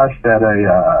met Josh at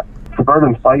a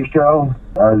Suburban Fight show.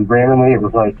 Randomly, it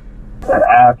was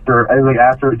after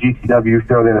a GCW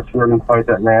show, they had a Suburban Fight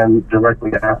that ran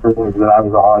directly after that I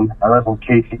was on. I wrestled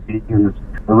KCB, who's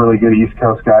a really good East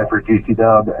Coast guy for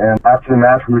GCW. And after the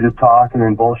match, we were just talking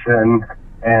and bullshitting.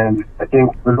 And I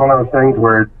think it was one of those things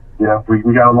where,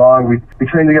 we got along. We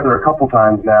trained together a couple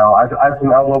times now. I have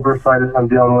some elbow bursitis I'm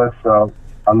dealing with, so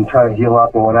I'm trying to heal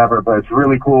up and whatever. But it's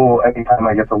really cool anytime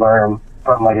I get to learn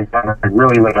something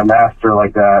really a master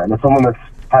like that. And it's someone that's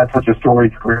had such a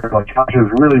storied career. Josh is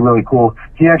really, really cool.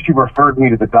 He actually referred me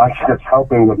to the doctor that's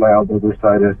helping with my elbow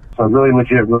bursitis. So really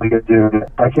legit, really good dude.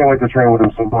 I can't wait to train with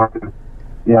him some more.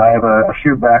 I have a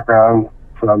shoot background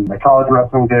from my college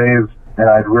wrestling days,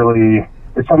 and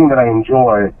it's something that I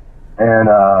enjoy, and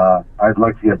I'd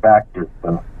like to get back to.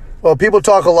 So. Well, people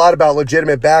talk a lot about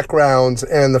legitimate backgrounds,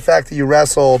 and the fact that you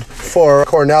wrestled for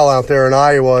Cornell out there in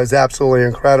Iowa is absolutely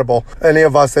incredible. Any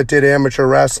of us that did amateur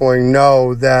wrestling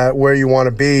know that where you want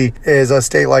to be is a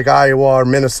state like Iowa or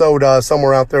Minnesota,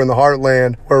 somewhere out there in the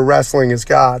heartland where wrestling is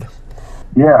God.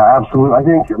 Yeah, absolutely. I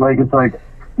think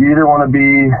you either want to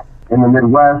be in the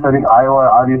Midwest. I think Iowa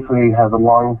obviously has a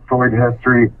long storied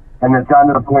history And it's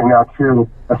gotten to the point now, too,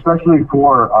 especially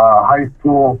for high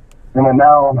school, and then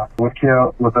now with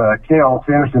K.L.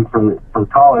 Sanderson for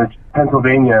college,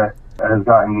 Pennsylvania has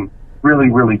gotten really,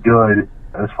 really good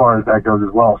as far as that goes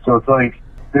as well. So it's like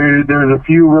there's a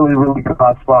few really, really good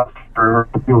hot spots for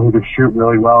people who can shoot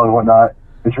really well and whatnot.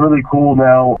 It's really cool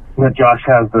now that Josh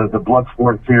has the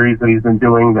Bloodsport series that he's been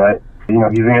doing, that, you know,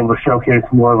 he's been able to showcase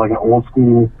more like an old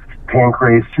school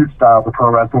Pancrase shoot style for pro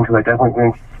wrestling, because I definitely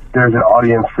think there's an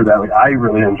audience for that. Like, I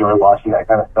really enjoy watching that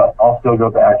kind of stuff. I'll still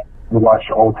go back and watch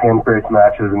old Pancrase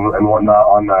matches and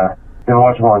whatnot and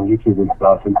watch them on YouTube and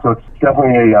stuff. And so it's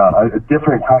definitely a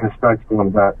different kind of spectacle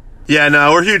than that. Yeah,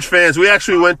 no, we're huge fans. We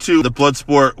actually went to the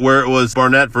Bloodsport where it was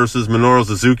Barnett versus Minoru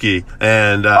Suzuki.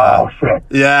 And,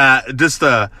 yeah, just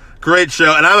a great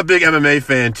show. And I'm a big MMA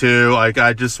fan, too. Like,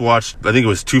 I just watched, I think it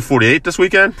was 248 this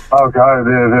weekend. Oh, God,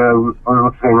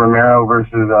 let's say Romero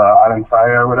versus Adam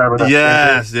Saya or whatever.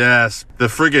 Yes. The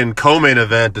friggin' co-main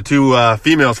event, the two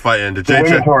females fighting. The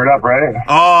women tore it up, right?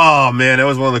 Oh, man, that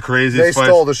was one of the craziest fights.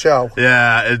 They stole the show.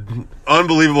 Yeah,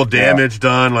 unbelievable damage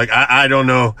done. Like, I don't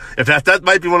know if that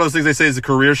might be one of those things they say is a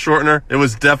career shortener. It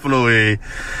was definitely,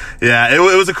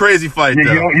 it was a crazy fight.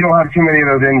 Yeah, you don't have too many of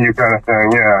those in you, kind of thing.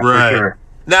 Yeah, right. For sure.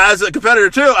 Now, as a competitor,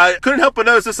 too, I couldn't help but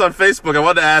notice this on Facebook. I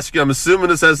wanted to ask you, I'm assuming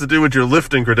this has to do with your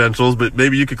lifting credentials, but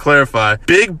maybe you could clarify.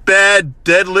 Big Bad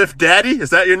Deadlift Daddy? Is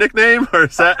that your nickname, or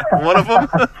is that one of them?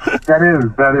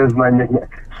 That is my nickname.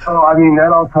 So, I mean,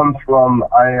 that all comes from,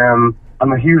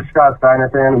 I'm a huge Scott Steiner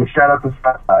fan. And shout out to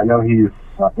Scott. I know he's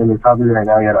in recovery right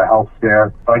now. He had a health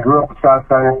scare. But I grew up a Scott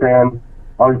Steiner fan.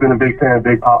 Always been a big fan of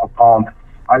Big Papa Pump.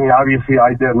 I mean, obviously,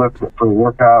 I deadlift for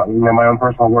workout, my own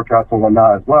personal workouts and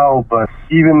whatnot as well. But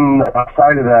even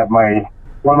outside of that,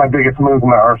 one of my biggest moves in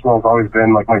my arsenal has always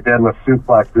been like my deadlift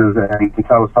suplexes, and since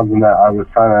that was something that I was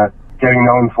kind of getting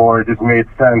known for, it just made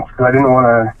sense because I didn't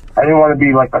want to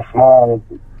be like a small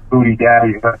booty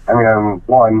daddy. I mean,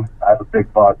 one, I have a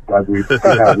big butt, that'd be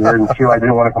kind of weird, and two, I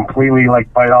didn't want to completely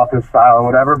like bite off his style or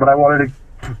whatever, but I wanted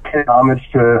to pay homage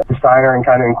to Steiner and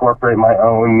kind of incorporate my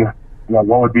own.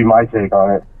 What would be my take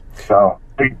on it? So,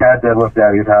 Big Bad Deadlift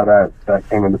Daddy is how that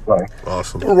came into play.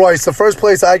 Awesome. Royce, the first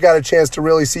place I got a chance to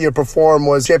really see you perform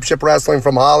was Championship Wrestling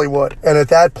from Hollywood. And at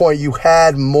that point, you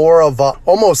had more of a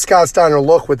almost Scott Steiner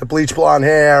look with the bleach blonde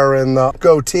hair and the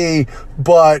goatee.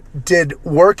 But did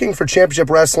working for Championship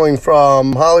Wrestling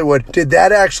from Hollywood, did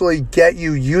that actually get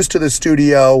you used to the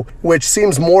studio, which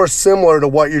seems more similar to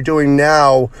what you're doing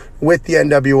now with the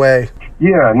NWA?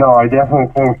 Yeah, no, I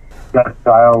definitely think that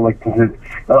style, like, cause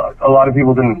a lot of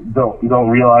people don't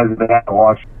realize that they have to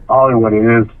watch Hollywood. It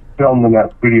is filmed in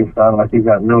that studio style. I think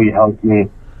that really helped me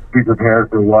be prepared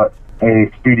for what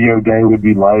a studio day would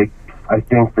be like. I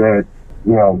think that,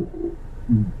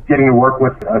 getting to work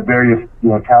with various,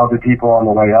 talented people on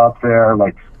the way up there,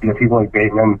 like, people like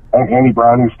Bateman, and Andy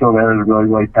Brown, who's still there, is really,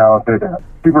 really talented.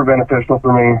 Super beneficial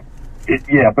for me. It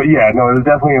was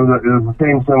definitely, it was the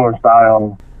same similar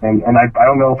style. And I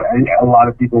don't know if a lot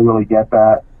of people really get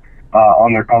that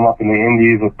on their come up in the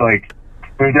indies. It's like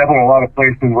there's definitely a lot of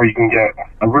places where you can get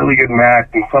a really good match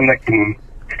and some that can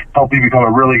help you become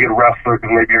a really good wrestler because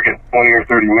maybe you're getting 20 or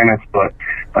 30 minutes. But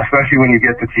especially when you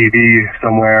get to TV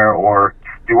somewhere or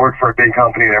you work for a big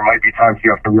company, there might be times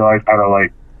you have to realize how to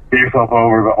like get yourself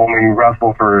over, but only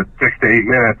wrestle for 6 to 8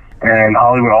 minutes. And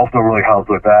Hollywood also really helps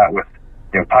with that, with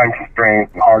time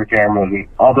constraints and hard cameras and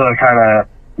all the kind of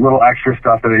little extra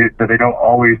stuff that they don't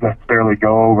always necessarily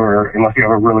go over unless you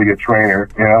have a really good trainer,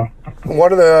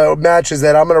 One of the matches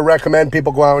that I'm going to recommend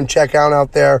people go out and check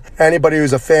out there, anybody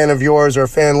who's a fan of yours or a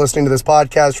fan listening to this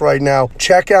podcast right now,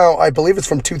 check out, I believe it's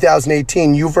from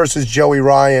 2018, you versus Joey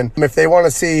Ryan. If they want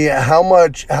to see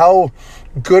how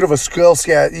good of a skill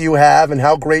set you have and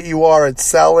how great you are at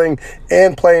selling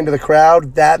and playing to the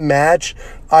crowd, that match,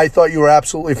 I thought you were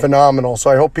absolutely phenomenal.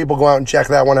 So I hope people go out and check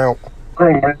that one out.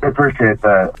 I appreciate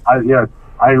that.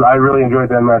 I really enjoyed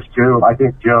that match too. I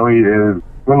think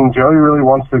when Joey really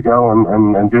wants to go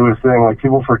and do his thing, like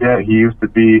people forget he used to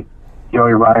be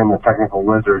Joey Ryan, the technical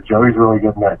wizard. Joey's really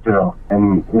good in that too.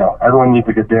 And, everyone needs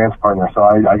a good dance partner, so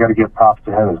I got to give props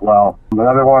to him as well.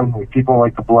 Another one, like people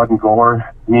like the blood and gore.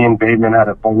 Me and Bateman had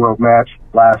a bull rope match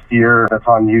last year that's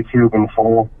on YouTube in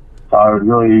full, so I would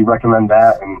really recommend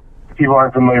that. And if people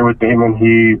aren't familiar with Bateman,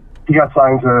 he got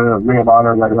signed to Ring of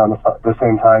Honor right around the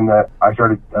same time that I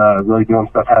started really doing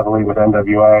stuff heavily with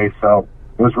NWA. So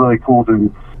it was really cool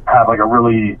to have like a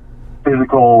really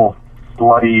physical,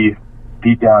 bloody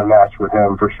beatdown match with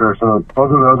him for sure. So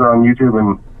both of those are on YouTube,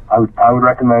 and I would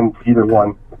recommend either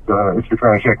one if if you're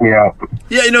trying to check me out.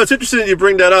 Yeah, it's interesting that you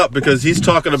bring that up because he's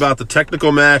talking about the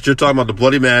technical match, you're talking about the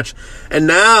bloody match, and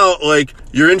now, like,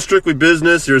 you're in Strictly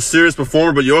Business, you're a serious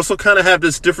performer, but you also kind of have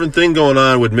this different thing going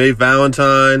on with Mae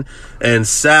Valentine and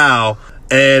Sal,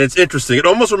 and it's interesting. It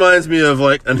almost reminds me of,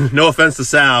 like, and no offense to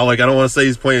Sal, like, I don't want to say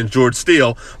he's playing George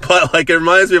Steele, but, like, it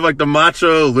reminds me of, like, the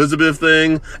Macho Elizabeth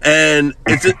thing, and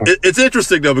it's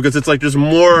interesting, though, because it's, like, there's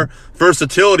more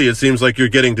versatility, it seems like you're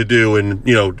getting to do in,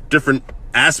 different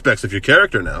aspects of your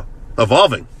character now,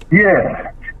 evolving.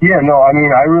 Yeah, no, I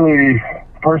mean, I really,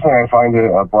 personally, I find it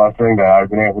a blessing that I've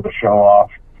been able to show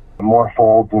off more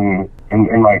folds in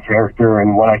my character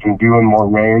and what I can do in more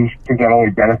range. I think that only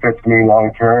benefits me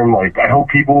long term. Like, I hope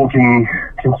people can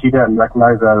see that and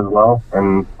recognize that as well,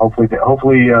 and hopefully they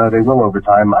will over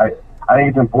time. I think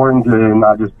it's important to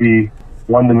not just be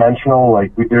one dimensional.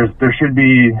 Like, there should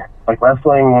be, like,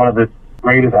 wrestling, one of its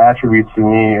greatest attributes to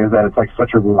me is that it's like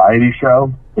such a variety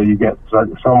show that you get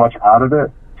so much out of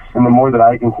it. And the more that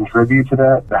I can contribute to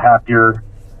that, the happier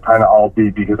kind of I'll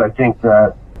be, because I think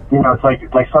that,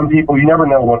 it's like some people, you never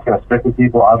know what's going to stick with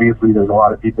people. Obviously, there's a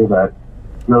lot of people that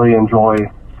really enjoy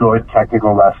good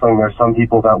technical wrestling. There's some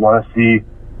people that want to see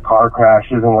car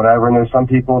crashes and whatever, and there's some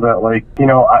people that, like,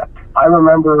 I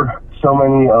remember so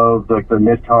many of the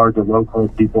mid-card to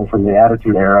low-card people from the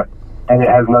Attitude Era, and it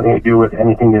has nothing to do with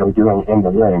anything they were doing in the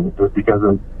ring. It was because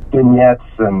of vignettes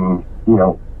and,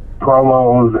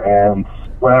 promos and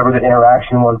whatever the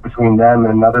interaction was between them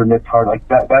and another mid-card. Like,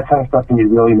 that kind of stuff can be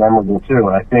really memorable, too.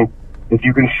 And I think if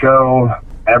you can show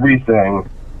everything,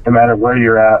 no matter where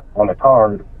you're at on the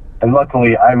card, and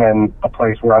luckily I'm in a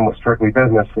place where I'm with Strictly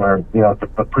Business where, it's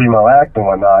a primo act and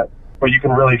whatnot, but you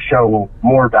can really show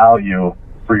more value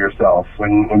for yourself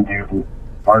when you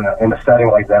are in a setting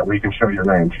like that where you can show your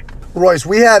range. Royce,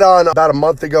 we had on about a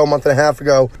month and a half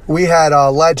ago, we had a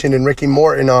legend and Ricky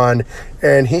Morton on,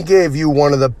 and he gave you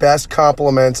one of the best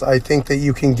compliments I think that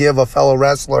you can give a fellow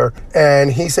wrestler.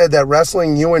 And he said that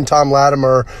wrestling you and Tom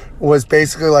Latimer was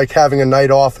basically like having a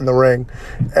night off in the ring.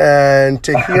 And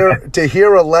to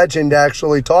hear a legend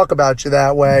actually talk about you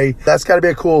that way, that's got to be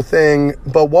a cool thing.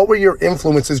 But what were your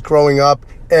influences growing up,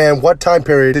 and what time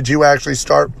period did you actually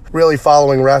start really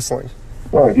following wrestling?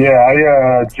 Well, yeah,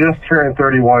 I just turned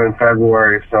 31 in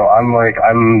February, so I'm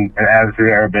an Attitude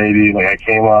Era baby. Like, I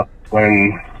came up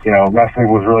when,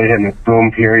 wrestling was really hitting its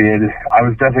boom period. I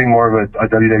was definitely more of a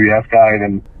WWF guy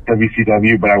than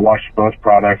WCW, but I watched both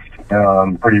products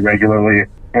pretty regularly.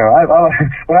 When I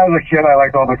was a kid, I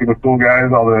liked all the cool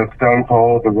guys, all the Stone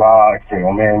Cold, The Rock,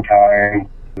 Mankind.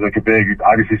 I was like a big,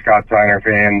 obviously, Scott Steiner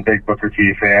fan, big Booker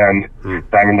T fan,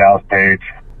 Diamond Dallas Page.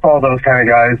 All those kind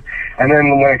of guys. And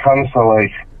then when it comes to,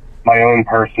 like, my own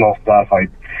personal stuff, I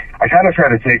kind of try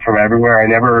to take from everywhere.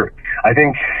 I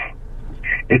think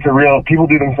it's people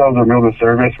do themselves a real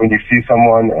disservice when you see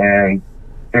someone and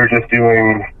they're just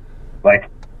doing, like,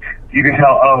 you can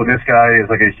tell, oh, this guy is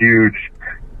like a huge,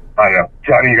 I don't know,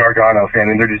 Johnny Gargano fan,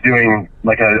 and they're just doing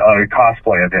like a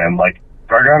cosplay of him. Like,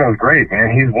 Gargano's great, man.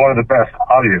 He's one of the best,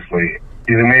 obviously.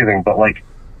 He's amazing, but, like,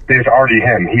 there's already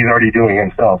him. He's already doing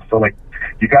himself. So, like,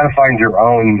 you got to find your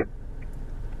own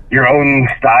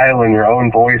style and your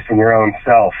own voice and your own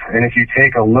self. And if you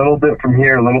take a little bit from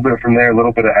here, a little bit from there, a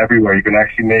little bit of everywhere, you can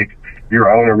actually make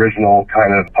your own original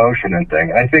kind of potion and thing.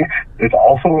 And I think it's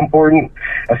also important,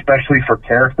 especially for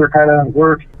character kind of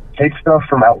work, take stuff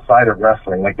from outside of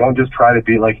wrestling. Like, don't just try to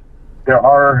be like, there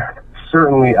are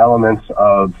certainly elements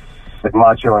of like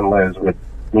Macho and Liz with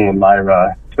me and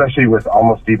Myra, especially with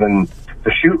almost even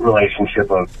the shoot relationship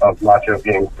of Macho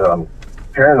being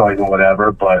paranoid and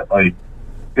whatever, but like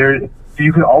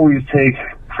you can always take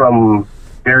from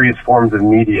various forms of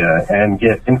media and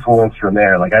get influence from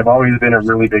there. Like, I've always been a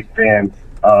really big fan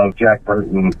of Jack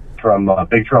Burton from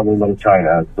Big Trouble in Little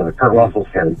China, Kurt Russell's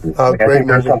character. I think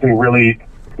there's something really,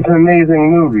 it's an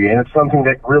amazing movie, and it's something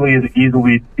that really is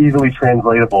easily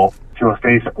translatable to a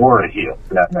face or a heel,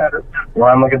 for that matter. Where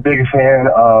I'm like a big fan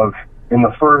of, in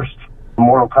the first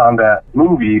Mortal Kombat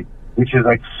movie, which is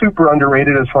like super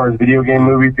underrated as far as video game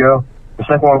movies go. The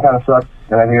second one kind of sucks,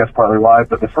 and I think that's partly why,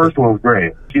 but the first one was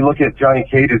great. If you look at Johnny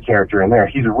Cage's character in there,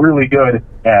 he's really good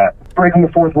at breaking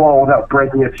the fourth wall without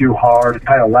breaking it too hard,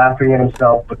 kind of laughing at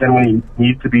himself, but then when he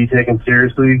needs to be taken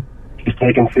seriously, he's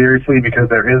taken seriously, because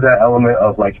there is that element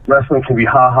of, like, wrestling can be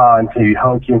ha-ha and can be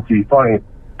hokey and can be funny,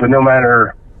 but no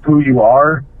matter who you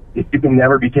are, if you can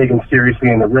never be taken seriously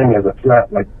in the ring as a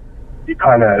threat, like, you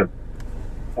kind of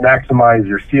maximize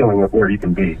your ceiling of where you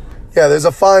can be. Yeah, there's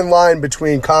a fine line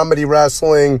between comedy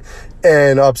wrestling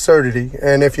and absurdity,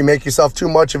 and if you make yourself too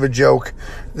much of a joke,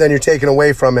 then you're taken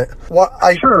away from it.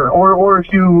 Sure, or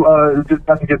if you, just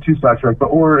not to get too sidetracked, but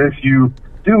or if you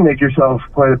do make yourself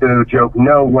quite a bit of a joke,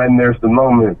 know when there's the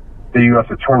moment that you have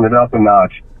to turn it up a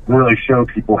notch, really show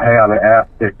people, hey, I'm an ass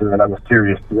kicker and I'm a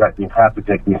serious threat. You have to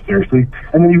take me seriously.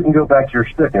 And then you can go back to your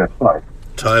stick and it's fine.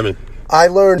 Timing. I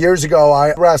learned years ago,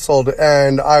 I wrestled,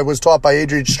 and I was taught by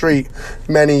Adrian Street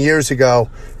many years ago,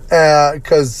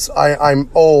 because I'm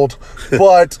old.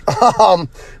 But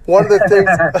one of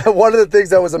the things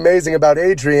that was amazing about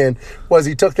Adrian was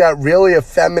he took that really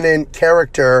effeminate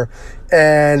character,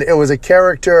 and it was a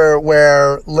character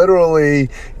where literally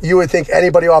you would think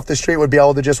anybody off the street would be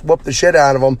able to just whoop the shit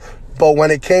out of him. But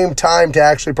when it came time to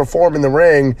actually perform in the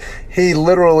ring, he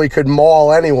literally could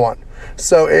maul anyone.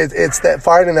 So it's that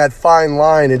finding that fine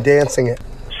line and dancing it.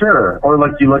 Sure. Or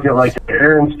like you look at like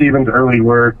Aaron Stevens' early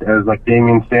work as like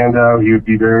Damien Sandow, he would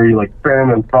be very like prim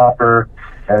and proper,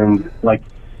 and like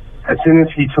as soon as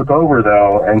he took over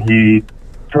though and he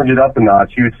turned it up a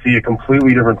notch, you would see a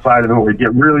completely different side of him where he'd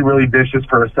get really, really vicious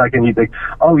for a second. You'd think,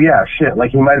 oh yeah, shit.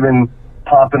 Like he might have been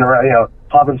popping around,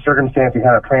 popping circumstance and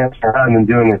kind of prancing around and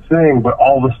doing his thing, but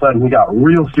all of a sudden he got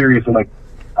real serious and like,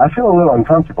 I feel a little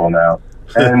uncomfortable now.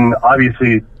 And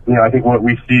obviously, I think what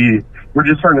we see, we're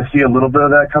just starting to see a little bit of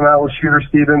that come out with Shooter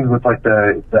Stevens with like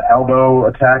the elbow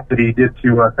attack that he did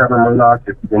to Trevor Murdoch.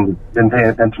 If you've been paying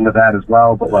attention to that as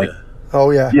well, but like,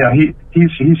 oh yeah,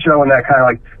 he's showing that kind of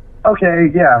like, okay,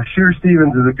 yeah, Shooter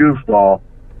Stevens is a goofball,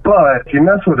 but if you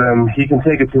mess with him, he can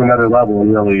take it to another level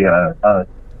and really,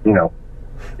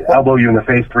 elbow you in the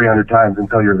face 300 times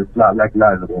until you're not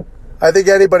recognizable. I think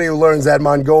anybody who learns that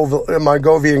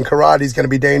Mongolian karate is going to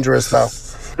be dangerous, though.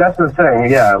 That's the thing,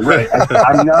 yeah. Right.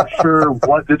 I'm not sure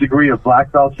what the degree of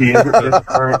black belt he is at this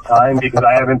current time because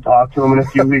I haven't talked to him in a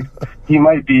few weeks. He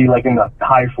might be like in the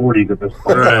high 40s at this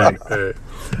point. Right.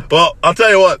 Well, I'll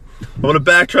tell you what. I'm going to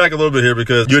backtrack a little bit here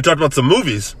because you had talked about some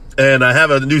movies, and I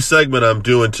have a new segment I'm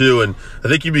doing too, and I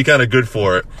think you'd be kind of good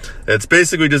for it. It's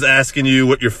basically just asking you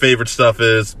what your favorite stuff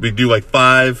is. We do like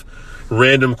 5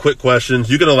 random quick questions.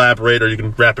 You can elaborate or you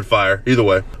can rapid fire, either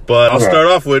way. But I'll start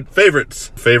off with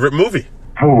favorites. Favorite movie?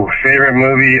 Oh, favorite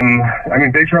movie. I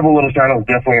mean, Big Trouble in Little China is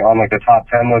definitely on like the top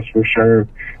 10 list for sure.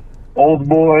 Old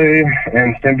Boy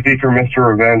and Sympathy for Mr.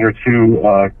 Revenge are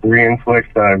 2 Korean flicks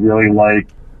that I really like.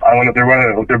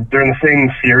 They're in the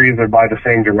same series. They're by the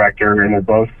same director, and they're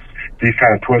both these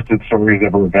kind of twisted stories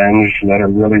of revenge that are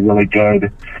really, really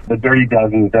good. The Dirty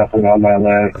Dozen is definitely on my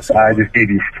list. I just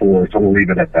gave you 4, so we'll leave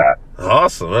it at that.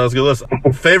 Awesome. That was a good list.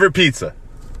 Favorite pizza?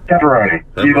 Pepperoni.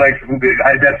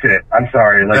 That's it. I'm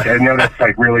sorry. Like, I know that's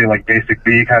like really like basic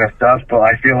B kind of stuff, but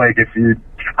I feel like if you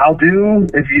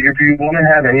want to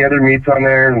have any other meats on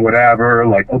there and whatever,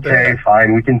 like, okay,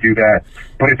 fine, we can do that.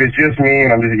 But if it's just me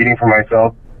and I'm just eating for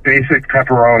myself, basic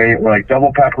pepperoni or like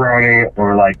double pepperoni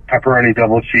or like pepperoni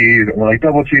double cheese or like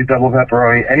double cheese double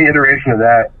pepperoni, any iteration of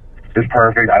that is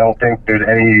perfect. I don't think there's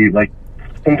any, like,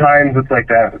 sometimes it's like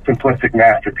that simplistic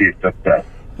masterpiece that's best.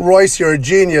 Royce, you're a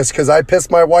genius, because I piss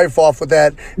my wife off with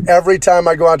that every time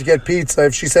I go out to get pizza.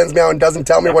 If she sends me out and doesn't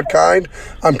tell me what kind,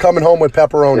 I'm coming home with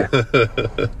pepperoni.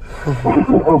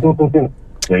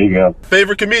 There you go.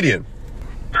 Favorite comedian?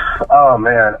 Oh,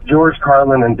 man. George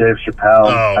Carlin and Dave Chappelle.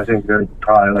 Oh. I think they're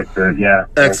probably like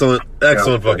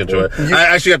Excellent fucking choice. I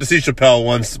actually got to see Chappelle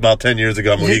once about 10 years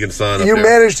ago. Mohegan Sun. You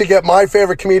managed to get my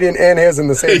favorite comedian and his in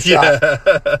the same shot.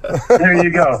 There you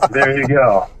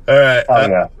go. All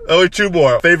right. Only 2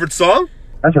 more. Favorite song?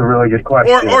 That's a really good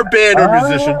question. Or band or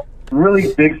musician.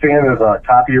 Really big fan of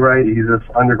Copyright. He's this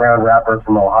underground rapper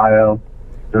from Ohio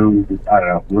who, I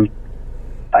don't know,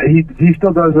 he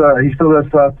still does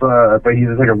stuff, but he's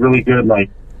like a really good, like,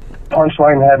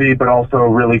 punchline heavy, but also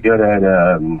really good at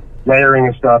layering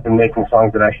and stuff and making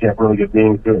songs that actually have really good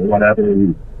meanings to it and whatever.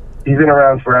 And he's been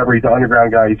around forever. He's an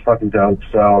underground guy. He's fucking dope.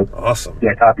 So awesome.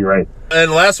 Yeah, Copyright.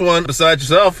 And last one, besides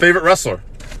yourself, favorite wrestler?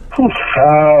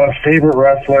 Favorite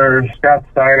wrestler, Scott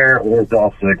Steiner or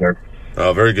Dolph Ziggler.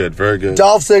 Oh, very good, very good.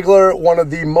 Dolph Ziggler, one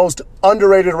of the most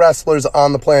underrated wrestlers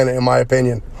on the planet, in my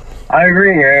opinion. I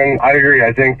agree, man. I agree.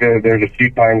 I think that there's a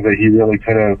few times that he really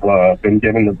could have been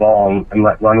given the ball and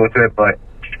let run with it, but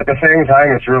at the same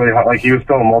time, it's really hard. Like, he was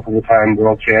still a multiple-time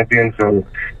world champion, so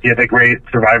he had the great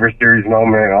Survivor Series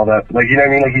moment and all that. Like, you know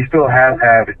what I mean? Like, he still has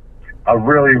had a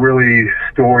really, really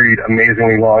storied,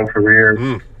 amazingly long career.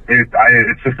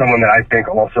 It's just someone that I think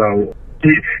also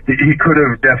he could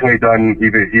have definitely done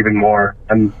even more.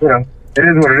 And, you know, it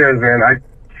is what it is, man.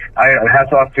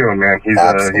 Hats off to him, man. He's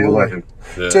a legend.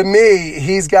 Yeah. To me,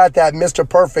 he's got that Mr.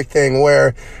 Perfect thing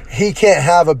where he can't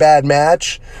have a bad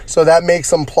match, so that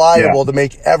makes him pliable to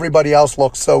make everybody else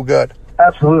look so good.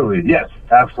 Absolutely. Yes,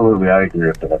 absolutely. I agree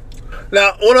with that.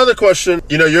 Now, one other question.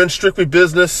 You know, you're in Strictly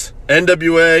Business,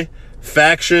 NWA,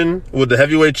 faction with the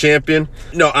heavyweight champion.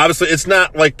 No, obviously it's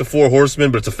not like the Four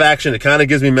Horsemen, but it's a faction. It kind of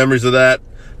gives me memories of that.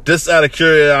 Just out of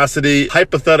curiosity,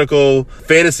 hypothetical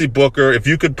fantasy booker, if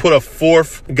you could put a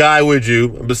fourth guy with you,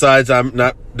 besides, I'm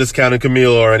not discounting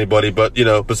Camilo or anybody, but, you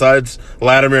know, besides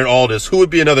Latimer and Aldis, who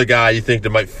would be another guy you think that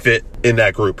might fit in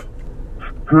that group?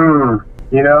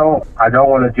 You know, I don't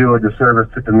want to do a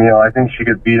disservice to Camille. I think she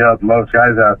could beat up most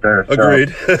guys out there. So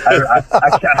Agreed.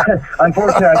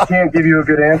 Unfortunately, I can't give you a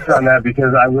good answer on that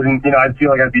because I wouldn't, you know, I'd feel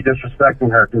like I'd be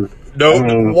disrespecting her. Nope.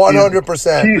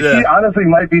 100%. She honestly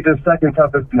might be the second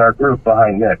toughest in our group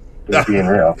behind Nick. Just being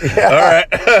real. Yeah. All right.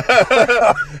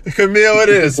 Camille, it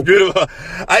is. Beautiful.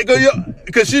 I go,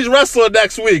 because she's wrestling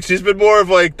next week. She's been more of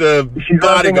like the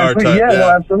bodyguard type. Yeah,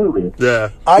 no, absolutely. Yeah.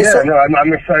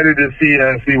 I'm excited to see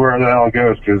where that all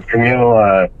goes because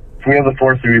Camille's a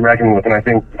force to be reckoned with, and I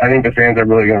think the fans are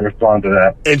really going to respond to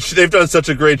that. And they've done such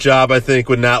a great job, I think,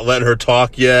 with not letting her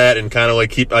talk yet, and kind of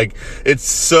like it's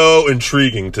so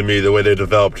intriguing to me the way they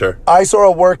developed her. I saw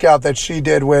a workout that she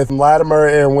did with Latimer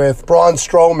and with Braun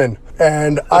Strowman,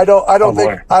 and I don't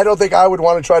think I would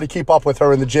want to try to keep up with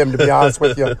her in the gym, to be honest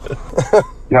with you.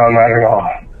 No, not at all.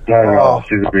 Not at all.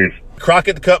 She's a beast.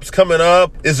 Crockett Cup's coming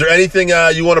up. Is there anything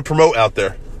you want to promote out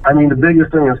there? I mean, the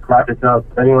biggest thing is Crockett Cup.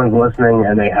 If anyone's listening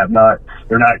and they're not,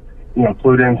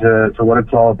 clued into what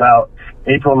it's all about,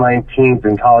 April 19th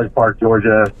in College Park,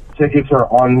 Georgia. Tickets are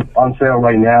on sale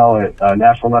right now at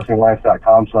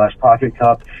nationalwrestlingalliance.com/Crockett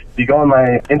Cup. If you go on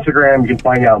my Instagram, you can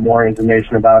find out more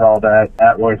information about all that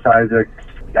at Royce Isaac.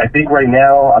 I think right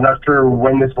now, I'm not sure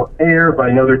when this will air, but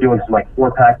I know they're doing some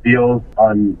 4-pack deals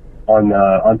on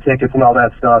tickets and all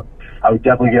that stuff. I would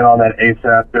definitely get on that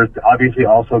ASAP. There's obviously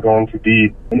also going to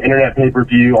be an internet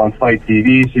pay-per-view on Fight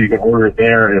TV, so you can order it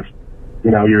there if,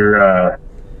 you're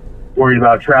worried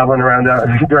about traveling around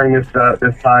during this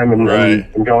time and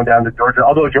going down to Georgia.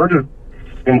 Although Georgia's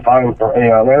been fine,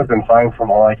 Atlanta's been fine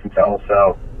from all I can tell,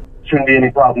 so shouldn't be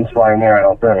any problems flying there, I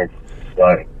don't think.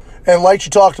 But and like you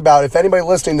talked about, if anybody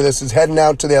listening to this is heading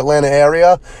out to the Atlanta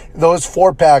area, those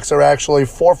 4-packs are actually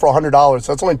 4 for $100.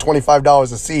 So that's only $25 a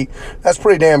seat. That's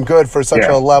pretty damn good for such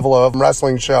a level of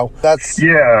wrestling show.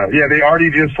 Yeah. They already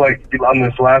just on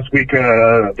this last week,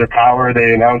 the Power,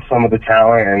 they announced some of the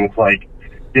talent, and it's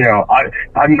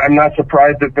I'm not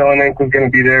surprised that Bill and Ink was going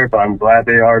to be there, but I'm glad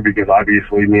they are because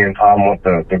obviously me and Tom want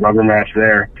the rubber match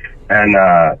there, and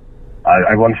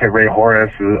I want to say Ray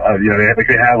Horace. They have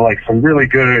some really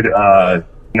good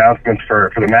announcements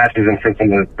for the matches and for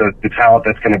some of the talent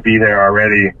that's going to be there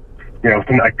already.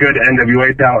 Some good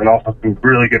NWA talent and also some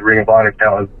really good Ring of Honor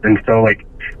talent. And so it's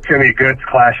going to be a good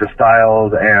clash of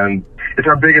styles, and it's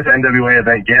our biggest NWA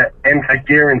event yet. And I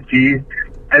guarantee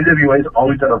NWA's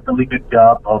always done a really good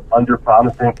job of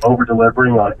under-promising,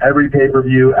 over-delivering on every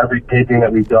pay-per-view, every taping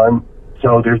that we've done.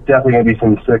 So there's definitely going to be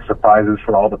some sick surprises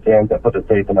for all the fans that put the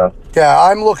faith in us. Yeah,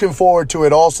 I'm looking forward to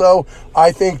it also.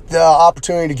 I think the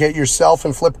opportunity to get yourself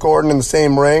and Flip Gordon in the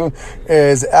same ring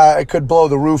is it could blow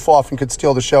the roof off and could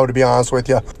steal the show, to be honest with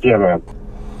you. Yeah, man.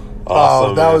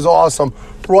 Awesome, that was awesome.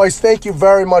 Royce, thank you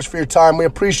very much for your time. We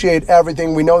appreciate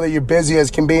everything. We know that you're busy as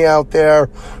can be out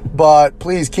there, but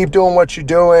please keep doing what you're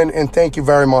doing, and thank you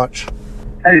very much.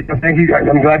 Hey, thank you guys.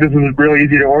 I'm glad this was really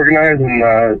easy to organize and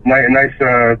nice,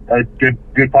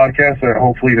 good podcast that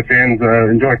hopefully the fans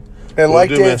enjoy. And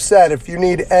like Dave said, if you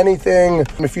need anything,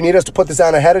 if you need us to put this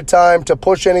on ahead of time, to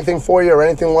push anything for you or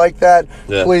anything like that,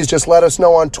 please just let us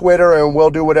know on Twitter and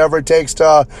we'll do whatever it takes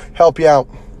to help you out.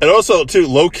 And also, too,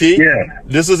 low-key,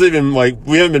 this is even,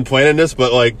 we haven't been planning this,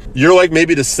 but, you're,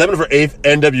 maybe the 7th or 8th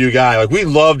NW guy. We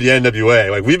love the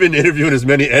NWA. We've been interviewing as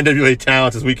many NWA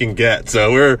talents as we can get.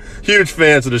 So we're huge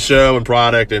fans of the show and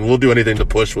product, and we'll do anything to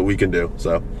push what we can do.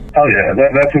 So. Oh, yeah.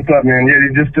 That's what's up, man. Yeah,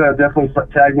 you just definitely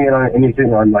tag me on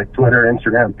anything on, Twitter,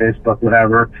 Instagram, Facebook,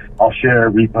 whatever. I'll share,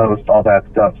 repost, all that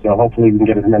stuff. So hopefully we can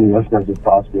get as many listeners as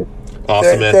possible.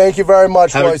 Awesome, man. Thank you very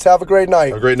much, Royce. Have a great night.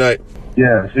 Have a great night.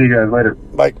 Yeah, see you guys later.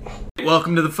 Bye.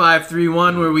 Welcome to the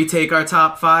 531, where we take our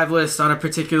top 5 list on a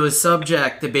particular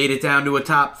subject, debate it down to a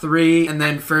top 3, and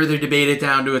then further debate it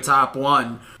down to a top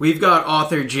 1. We've got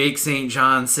author Jake St.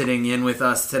 John sitting in with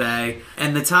us today,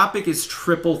 and the topic is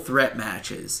triple threat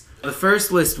matches. The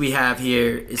first list we have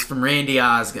here is from Randy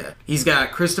Osga. He's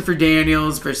got Christopher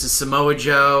Daniels versus Samoa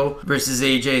Joe versus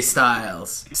AJ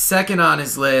Styles. Second on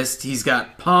his list, he's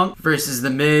got Punk versus The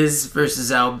Miz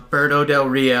versus Alberto Del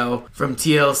Rio from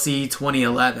TLC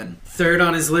 2011. Third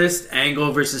on his list,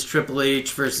 Angle versus Triple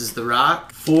H versus The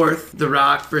Rock. Fourth, The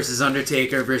Rock versus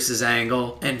Undertaker versus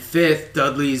Angle. And fifth,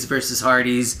 Dudley's versus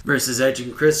Hardy's versus Edge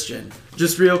and Christian.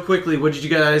 Just real quickly, what did you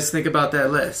guys think about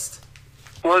that list?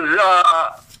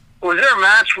 Was there a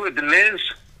match with The Miz?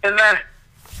 in there?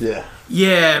 Yeah.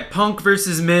 Yeah, Punk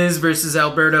versus Miz versus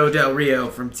Alberto Del Rio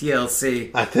from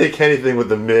TLC. I think anything with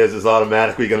the Miz is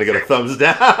automatically going to get a thumbs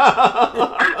down.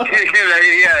 Yeah,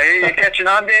 you catching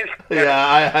on, Dave?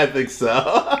 Yeah, I think so.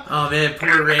 Oh man,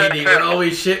 poor Randy. We're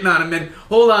always shitting on him. And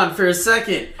hold on for a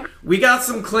second. We got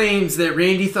some claims that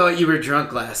Randy thought you were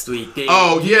drunk last week, Dave.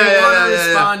 Oh, Do you want to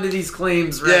respond to these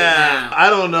claims right now? I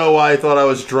don't know why he thought I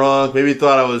was drunk. Maybe he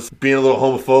thought I was being a little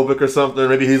homophobic or something.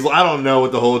 Maybe I don't know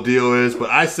what the whole deal is. But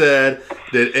I said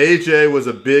that AJ was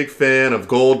a big fan of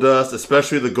Goldust,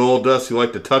 especially the Goldust who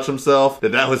liked to touch himself,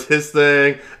 that was his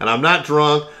thing. And I'm not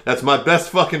drunk. That's my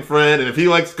best fucking friend. And if he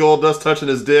likes Goldust touching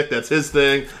his dick, that's his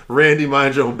thing. Randy,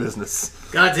 mind your own business.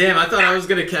 God damn, I thought I was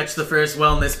going to catch the first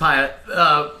wellness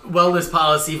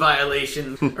policy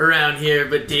violation around here,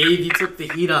 but Dave, you took the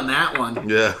heat on that one.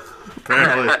 Yeah,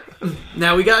 apparently.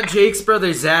 Now, we got Jake's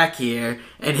brother Zach here,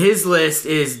 and his list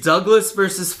is Douglas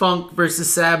versus Funk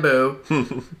versus Sabu,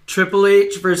 Triple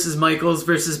H versus Michaels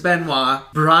versus Benoit,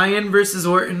 Bryan versus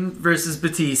Orton versus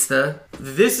Batista.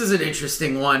 This is an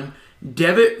interesting one.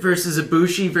 Devitt versus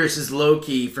Ibushi versus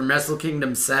Loki from Wrestle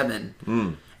Kingdom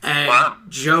 7. And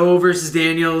Joe versus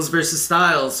Daniels versus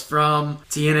Styles from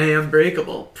TNA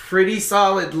Unbreakable. Pretty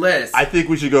solid list. I think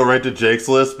we should go right to Jake's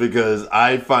list because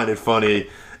I find it funny,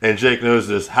 and Jake knows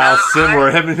this, how similar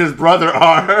him and his brother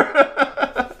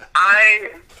are.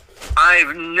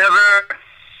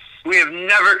 We have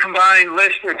never combined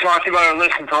lists or talked about our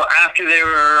list until after they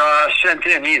were sent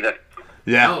in either.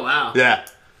 Yeah. Oh, wow. Yeah.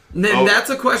 And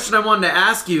that's a question I wanted to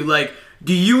ask you. Like,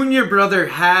 do you and your brother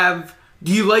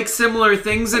do you like similar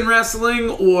things in wrestling,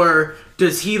 or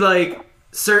does he like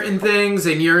certain things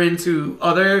and you're into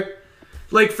other?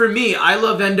 Like for me, I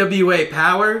love NWA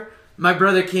Power. My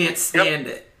brother can't stand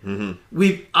it.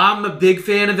 Mm-hmm. I'm a big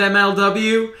fan of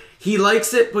MLW. He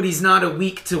likes it, but he's not a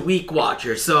week-to-week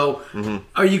watcher. So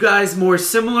are you guys more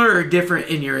similar or different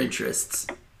in your interests?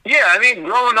 Yeah, I mean,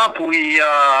 growing up, we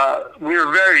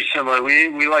were very similar.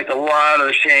 We liked a lot of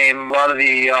the same, a lot of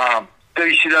the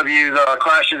WCW, the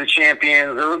Clash of the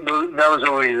Champions, that was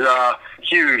always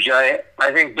huge. I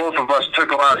think both of us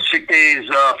took a lot of sick days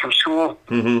from school.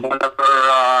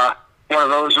 Whenever one of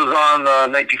those was on the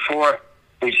night before,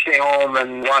 we'd stay home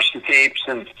and watch the tapes.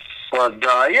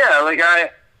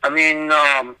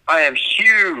 I am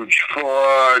huge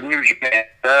for New Japan.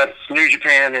 New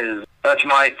Japan that's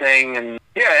my thing. And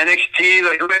yeah, NXT,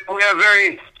 like we have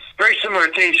very, very similar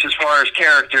tastes as far as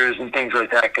characters and things like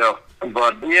that go.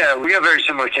 But yeah, we have very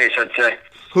similar tastes, I'd say.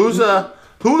 Who was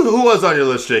on your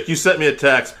list, Jake? You sent me a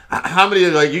text. How many,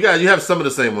 like, you have some of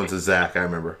the same ones as Zach, I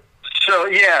remember. So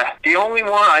yeah, the only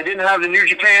one I didn't have the New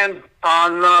Japan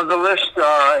on the list,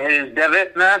 his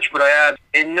Devitt match, but I had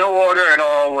in no order at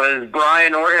all was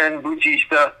Bryan Orton,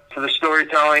 Batista for the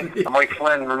storytelling. Mike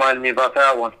Flynn reminded me about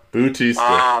that one.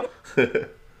 Batista.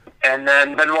 And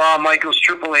then Benoit, Michaels,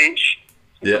 Triple H.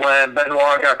 Yeah. When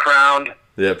Benoit got crowned.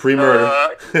 Yeah,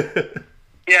 pre-murder.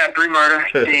 Yeah, pre-murder.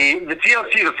 The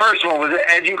TLC, the first one, was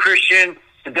Edge and Christian,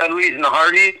 the Dudleys and the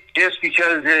Hardys, just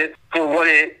because for what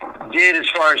it did as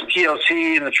far as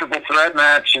TLC and the triple threat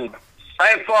match. And I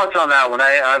have thoughts on that one.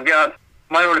 I've got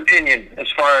my own opinion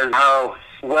as far as how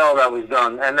well that was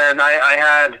done. And then I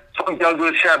had Funk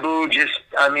Douglas Sabu,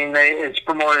 it's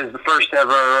promoted as the first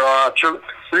ever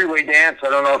three-way dance. I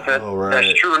don't know if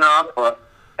that's true or not, but...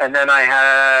 And then I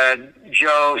had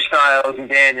Joe, Styles, and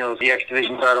Daniels, the X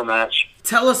Division title match.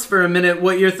 Tell us for a minute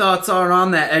what your thoughts are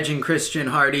on that Edge and Christian,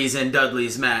 Hardys and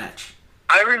Dudley's match.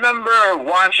 I remember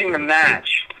watching the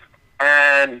match,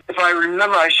 and if I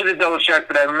remember, I should have double-checked,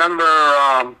 but I remember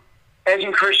Edge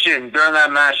and Christian during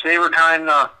that match, they were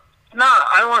kind of,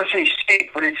 I don't want to say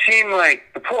safe, but it seemed like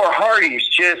the poor Hardys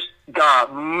just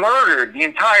got murdered the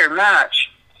entire match.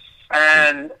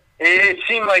 And... it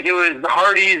seemed like it was the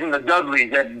Hardys and the Dudleys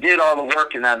that did all the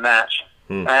work in that match.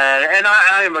 And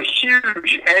I am a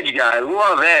huge Edge guy. I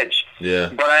love Edge. Yeah.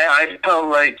 But I felt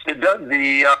like the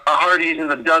Hardys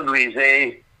and the Dudleys,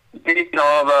 they did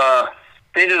all the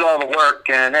work,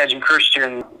 and Edge and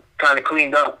Christian kind of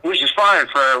cleaned up, which is fine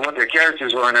for what their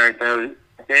characters were and everything.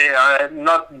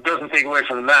 Doesn't take away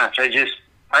from the match. I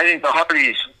think the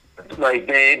Hardys, like,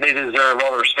 they deserve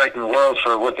all the respect in the world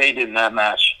for what they did in that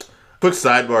match. Quick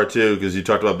sidebar, too, because you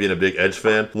talked about being a big Edge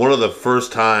fan. One of the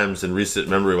first times in recent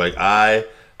memory, like, I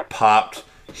popped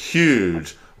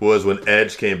huge was when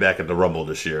Edge came back at the Rumble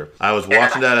this year. I was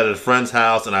watching that at a friend's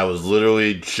house, and I was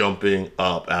literally jumping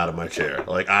up out of my chair.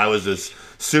 Like, I was just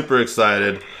super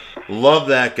excited. Love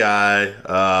that guy.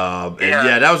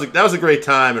 That was a great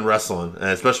time in wrestling, and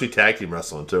especially tag team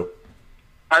wrestling, too.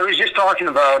 I was just talking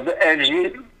about Edge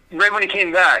right when he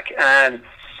came back, and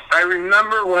I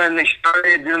remember when they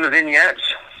started doing the vignettes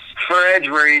for Edge,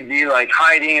 where he'd be like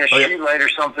hiding in a street light or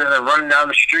something and running down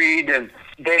the street, and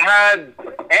they had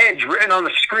Edge written on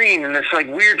the screen in this like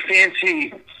weird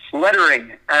fancy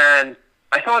lettering, and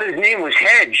I thought his name was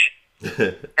Hedge.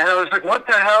 And I was like, what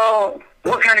the hell?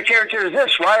 What kind of character is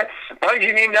this? Why is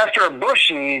he named after a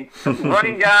bush and he's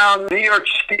running down New York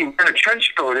City in a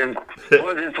trench coat? And it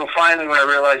wasn't until finally when I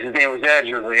realized his name was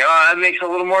Edge, I was like, oh, that makes a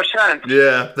little more sense.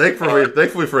 Yeah,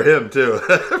 thankfully for him, too.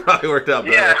 Probably worked out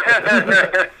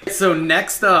better. Yeah. So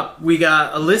next up, we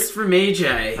got a list from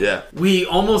AJ. Yeah. We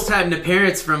almost had an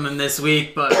appearance from him this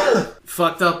week, but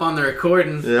fucked up on the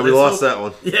recording. Yeah, we lost that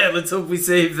one. Yeah, let's hope we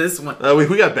save this one.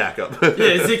 We got backup.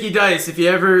 Yeah, Zicky Dice, if you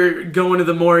ever go into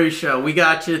the Maury show, we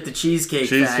got you at the Cheesecake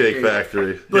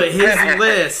Factory. But his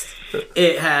list,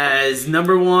 it has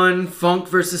number 1, Funk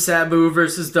versus Sabu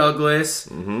versus Douglas.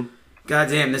 Mm-hmm.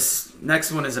 Goddamn, this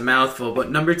next one is a mouthful.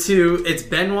 But number 2, it's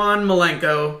Benoit and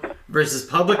Malenko versus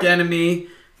Public Enemy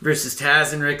versus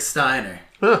Taz and Rick Steiner.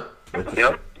 Huh.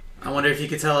 Yep. I wonder if you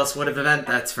could tell us what event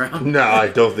that's from. No, I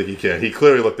don't think he can. He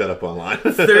clearly looked that up online.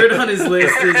 Third on his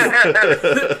list is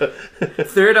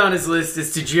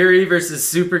Tajiri versus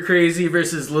Super Crazy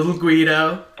versus Little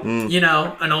Guido. You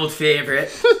know, an old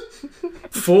favorite.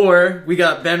 4, we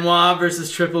got Benoit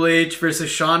versus Triple H versus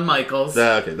Shawn Michaels.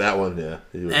 Okay, that one, yeah.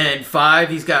 And 5,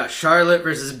 he's got Charlotte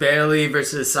versus Bayley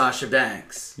versus Sasha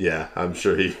Banks. Yeah, I'm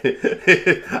sure he.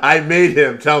 I made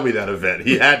him tell me that event.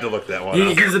 He had to look that one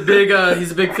up. He's a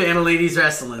big fan of ladies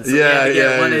wrestling. So yeah, he had to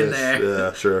get one he in is. there.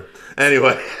 Yeah, sure.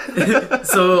 Anyway,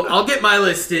 so I'll get my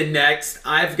list in next.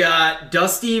 I've got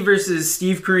Dusty versus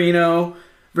Steve Corino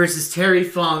versus Terry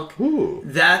Funk. Ooh.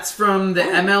 That's from the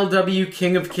MLW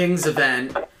King of Kings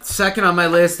event. Second on my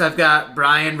list, I've got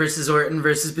Bryan versus Orton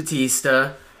versus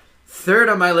Batista. Third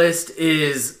on my list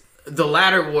is the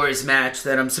Ladder Wars match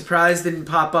that I'm surprised didn't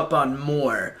pop up on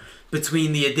more,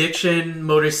 between the Addiction,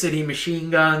 Motor City Machine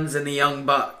Guns, and the Young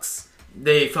Bucks.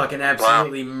 They fucking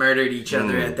absolutely murdered each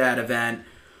other at that event.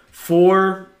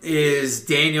 4 is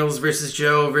Daniels versus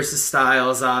Joe versus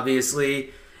Styles,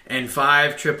 obviously. And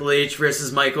 5, Triple H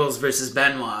versus Michaels versus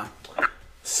Benoit.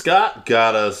 Scott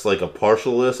got us like a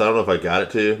partial list. I don't know if I got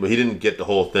it to you, but he didn't get the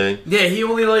whole thing. Yeah, he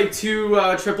only liked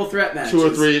 2 triple threat matches.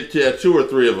 2 or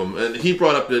 3 of them. And he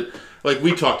brought up that, like,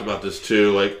 we talked about this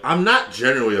too. Like, I'm not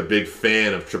generally a big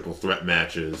fan of triple threat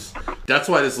matches. That's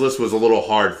why this list was a little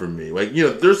hard for me. Like, you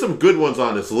know, there's some good ones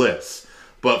on this list,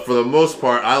 but for the most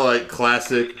part, I like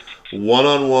classic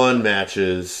one-on-one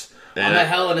matches. I'm a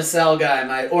Hell in a Cell guy,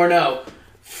 not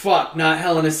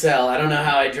Hell in a Cell. I don't know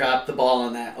how I dropped the ball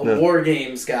on that. War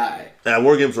Games guy. Yeah,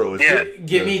 War Games are always good.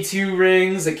 Give me 2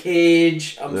 rings, a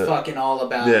cage. I'm fucking all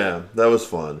about it. Yeah, that was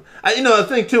fun. The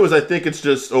thing, too, is I think it's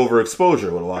just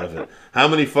overexposure with a lot of it. How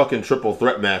many fucking triple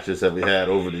threat matches have we had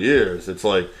over the years? It's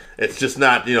like, it's just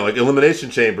not, like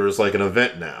Elimination Chamber is like an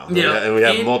event now. Yeah. And we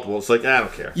have multiple. It's like, I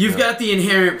don't care. You've got the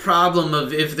inherent problem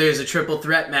of if there's a triple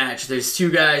threat match, there's 2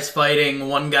 guys fighting,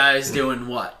 one guy's doing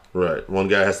what? Right. One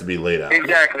guy has to be laid out.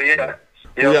 Exactly, yeah.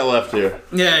 Who we got left here?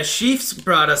 Yeah, Sheaf's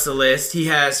brought us a list. He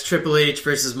has Triple H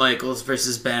versus Michaels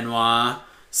versus Benoit,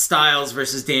 Styles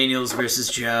versus Daniels versus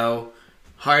Joe,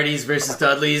 Hardys versus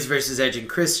Dudleys versus Edge and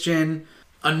Christian,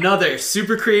 another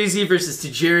Super Crazy versus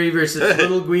Tajiri versus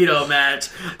Little Guido match.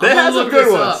 They have some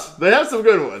good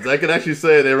ones. I can actually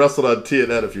say they wrestled on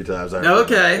TNT a few times.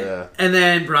 Okay. Yeah. And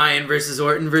then Bryan versus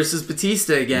Orton versus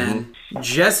Batista again. Mm-hmm.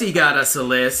 Jesse got us a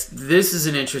list. This is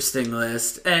an interesting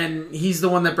list, and he's the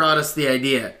one that brought us the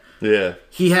idea. Yeah.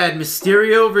 He had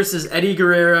Mysterio versus Eddie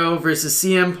Guerrero versus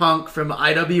CM Punk from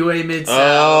IWA Mid-South.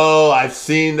 Oh, I've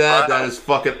seen that. That is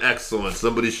fucking excellent.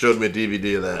 Somebody showed me a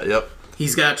DVD of that. Yep.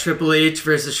 He's got Triple H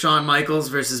versus Shawn Michaels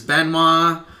versus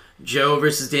Benoit, Joe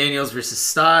versus Daniels versus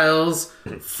Styles,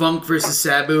 Funk versus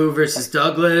Sabu versus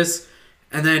Douglas,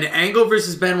 and then Angle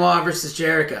versus Benoit versus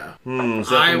Jericho. Is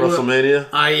that from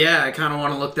WrestleMania? Yeah, I kind of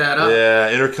want to look that up.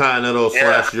 Yeah, Intercontinental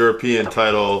 / European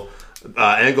title.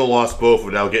 Angle lost both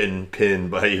without getting pinned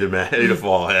by either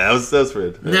fall. Yeah, that was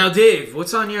weird. Yeah. Now, Dave,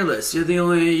 what's on your list? You're the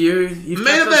only you've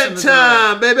main event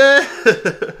time, baby.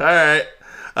 All right.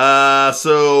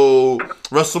 So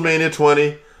WrestleMania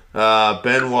 20,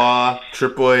 Benoit,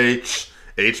 Triple H,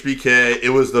 HBK. It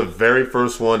was the very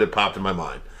first one that popped in my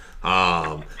mind.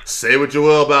 Say what you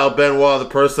will about Benoit, the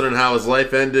person, and how his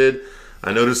life ended.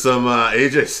 I noticed some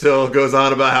AJ still goes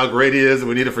on about how great he is, and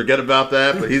we need to forget about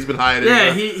that. But he's been hiding.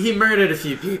 Yeah, he murdered a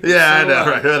few people. Yeah, so, I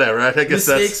know, right? Whatever. Right? I guess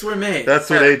mistakes were made.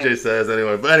 That's what AJ says,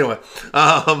 anyway. But anyway,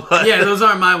 yeah, those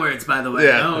aren't my words, by the way.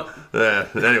 Yeah.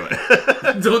 Anyway,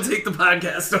 don't take the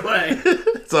podcast away.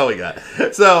 That's all we got.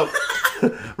 So,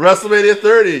 WrestleMania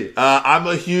 30. I'm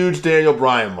a huge Daniel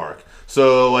Bryan mark.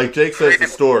 So, like Jake says, the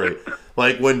story.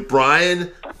 Like when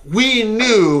Bryan, we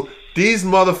knew. These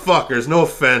motherfuckers, no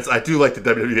offense, I do like the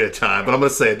WWE at time, but I'm going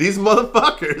to say it. These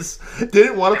motherfuckers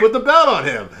didn't want to put the belt on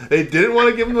him. They didn't want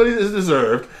to give him what he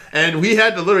deserved. And we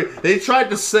had to literally, they tried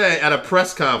to say at a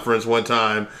press conference one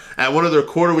time, at one of their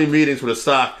quarterly meetings for the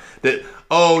stock, that,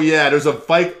 oh yeah, there's a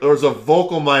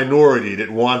vocal minority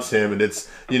that wants him and it's,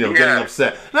 getting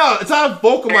upset. No, it's not a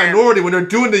vocal minority when they're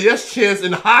doing the yes chants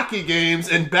in hockey games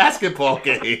and basketball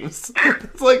games.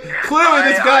 It's like, clearly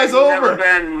this guy's over. I've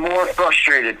never been more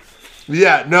frustrated.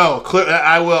 Yeah, no,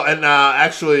 I will. And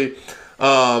actually,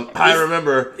 I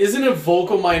remember. Isn't a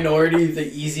vocal minority the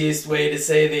easiest way to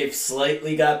say they've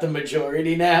slightly got the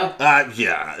majority now?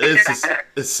 Yeah,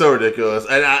 it's so ridiculous.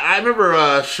 And I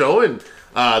remember showing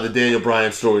the Daniel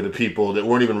Bryan story to people that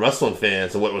weren't even wrestling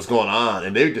fans and what was going on,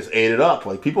 and they just ate it up.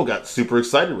 Like, people got super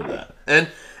excited with that. And,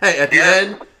 hey, at the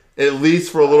end, at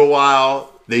least for a little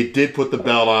while, they did put the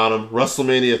belt on him.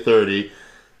 WrestleMania 30.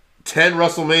 10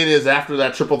 WrestleManias after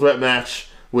that triple threat match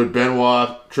with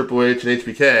Benoit, Triple H, and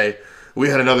HBK, we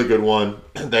had another good one,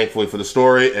 thankfully for the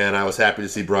story, and I was happy to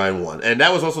see Bryan won. And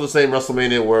that was also the same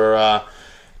WrestleMania where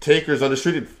Taker's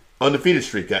undefeated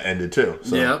streak got ended, too.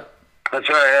 So. Yep. That's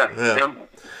right,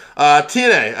 yeah.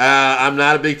 TNA. I'm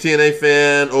not a big TNA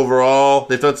fan overall.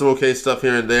 They've done some okay stuff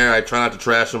here and there. I try not to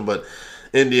trash them, but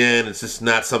in the end, it's just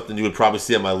not something you would probably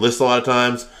see on my list a lot of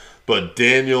times. But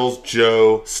Daniels,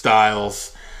 Joe,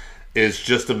 Styles is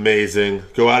just amazing.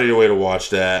 Go out of your way to watch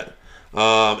that.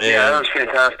 Yeah, that was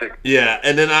fantastic. Yeah,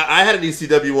 and then I had an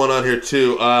ECW one on here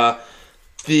too.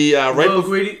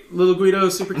 Little Guido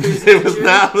Super Crazy. It was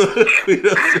not Little Guido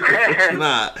Super Crazy.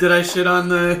 Not. Did I shit on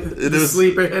the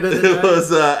sleeper hit of the night? It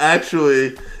was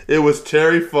actually it was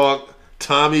Terry Funk,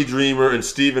 Tommy Dreamer, and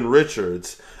Steven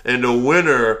Richards, and the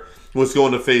winner was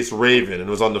going to face Raven, and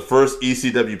it was on the first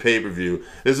ECW pay-per-view.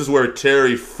 This is where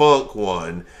Terry Funk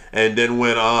won, and then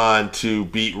went on to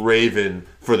beat Raven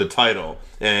for the title.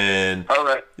 And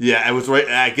yeah, it was right.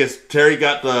 I guess Terry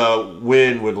got the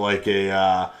win with like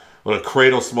a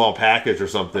Cradle Small package or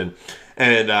something,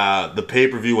 and the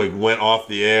pay-per-view went off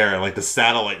the air, and the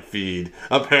satellite feed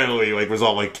apparently was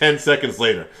on 10 seconds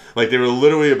later. They were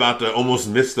literally about to almost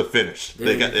miss the finish.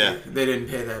 They didn't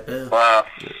pay that bill. Wow.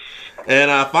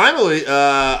 And finally,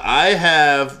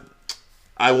 I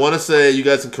want to say, you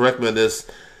guys can correct me on this,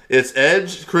 it's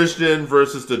Edge, Christian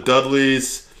versus the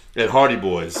Dudleys and Hardy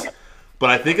Boys.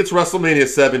 But I think it's WrestleMania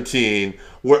 17,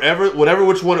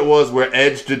 which one it was, where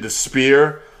Edge did the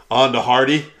spear onto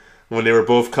Hardy when they were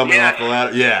both coming off the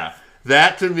ladder. Yeah.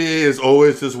 That, to me, is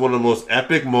always just one of the most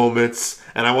epic moments.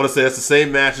 And I want to say that's the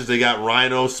same match as they got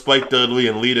Rhino, Spike Dudley,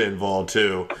 and Lita involved,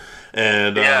 too.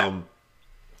 And,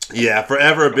 yeah,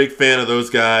 forever a big fan of those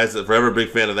guys. Forever a big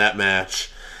fan of that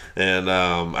match. And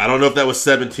I don't know if that was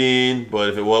 17, but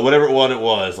if it was, whatever one it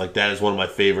was, that is one of my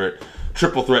favorite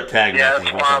triple threat tag matches.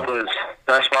 Yeah,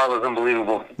 that spot was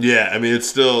unbelievable. Yeah, I mean, it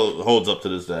still holds up to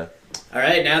this day. All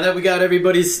right, now that we got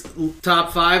everybody's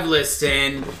top 5 list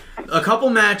in, a couple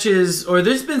matches, or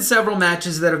there's been several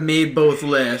matches that have made both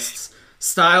lists.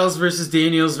 Styles versus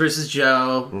Daniels versus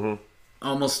Joe,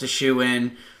 almost a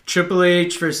shoe-in. Triple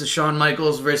H versus Shawn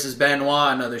Michaels versus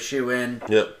Benoit, another shoe-in.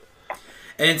 Yep.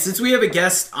 And since we have a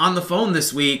guest on the phone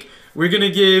this week, we're going to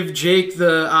give Jake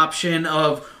the option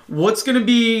of what's going to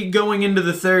be going into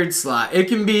the third slot. It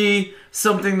can be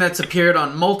something that's appeared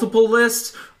on multiple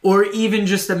lists, or even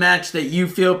just a match that you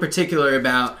feel particular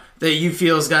about, that you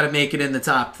feel has got to make it in the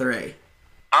top 3.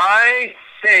 I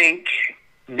think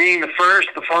being the first,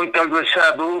 the Funk Douglas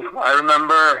Sabu, I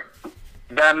remember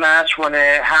that match when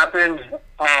it happened,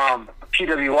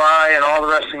 PWI and all the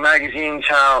wrestling magazines,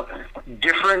 how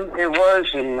different it was,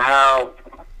 and how,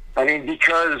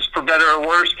 because for better or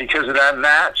worse, because of that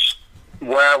match,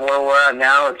 where we're at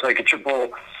now, it's like a triple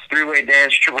three-way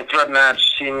dance, triple threat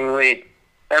match seemingly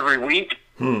every week.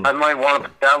 I might want to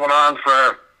put that one on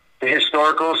for the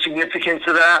historical significance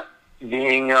of that,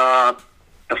 being the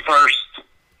first,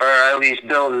 or at least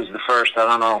billed as the first. I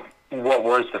don't know what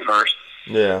was the first.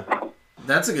 Yeah.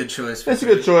 That's a good choice. That's a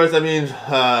good choice.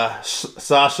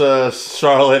 Sasha,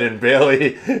 Charlotte, and Bayley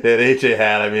that AJ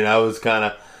had. I was kind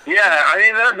of... Yeah,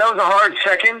 that was a hard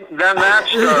second, that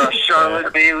match.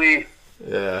 Charlotte, Bayley.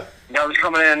 Yeah. That was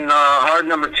coming in hard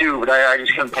number 2, but I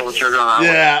just couldn't pull the trigger on that one.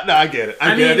 Yeah, no, I get it.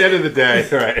 I get it. At the end of the day,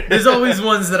 right. There's always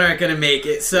ones that aren't going to make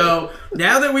it. So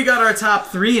now that we got our top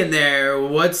 3 in there,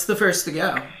 what's the first to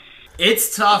go?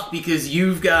 It's tough because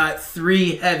you've got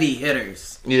 3 heavy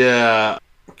hitters. Yeah.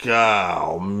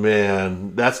 Oh,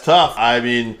 man. That's tough. I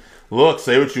mean, look,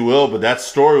 say what you will, but that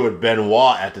story with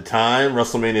Benoit at the time,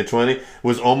 WrestleMania 20,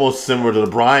 was almost similar to the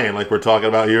Bryan, like we're talking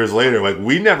about years later. Like,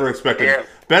 we never expected... Yeah.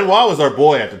 Benoit was our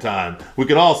boy at the time. We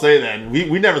can all say that. And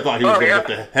we never thought he was going to get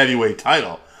the heavyweight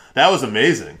title. That was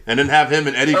amazing. And then have him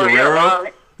and Eddie Guerrero.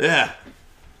 Yeah.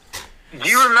 Do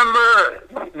you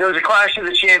remember there was a Clash of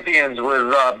the Champions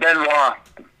with Benoit?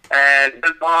 And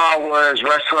Benoit was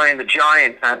wrestling the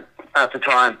Giant at the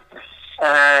time.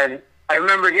 And I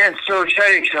remember getting so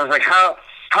excited because I was like,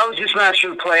 how is this match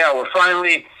going to play out? We're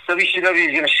finally, WCW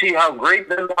is going to see how great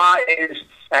Benoit is.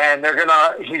 And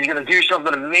he's gonna do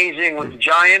something amazing with the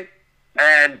Giant.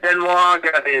 And Benoit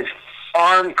got his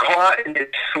arm caught in his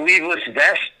sleeveless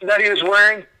vest that he was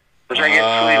wearing, which I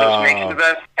guess sleeveless makes it the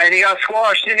best. And he got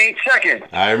squashed in 8 seconds.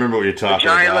 I remember what you're talking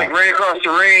about. The Giant ran across the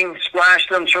ring, splashed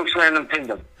him, chokeslammed him, pinned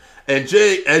him. And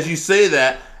Jay, as you say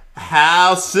that,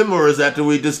 how similar is that? Do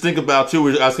we just think about too?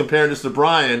 I was comparing this to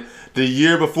Bryan. The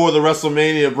year before the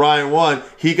WrestleMania Bryan won,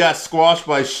 he got squashed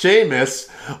by Sheamus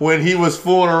when he was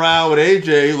fooling around with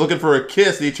AJ looking for a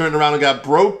kiss. And he turned around and got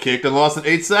broke kicked and lost in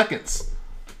 8 seconds.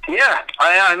 Yeah,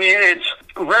 I mean,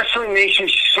 wrestling makes you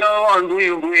so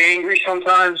unbelievably angry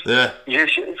sometimes. Yeah,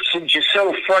 just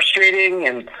so frustrating.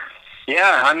 And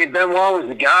yeah, I mean, Benoit was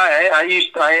the guy.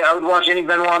 I would watch any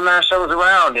Benoit match that was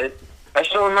around. I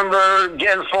still remember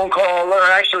getting a phone call, or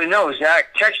actually no,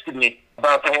 Zach texted me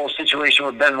about the whole situation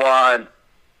with Benoit. And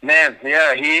man,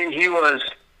 yeah, he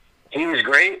was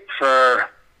great for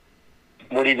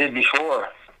what he did before.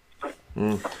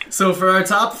 So for our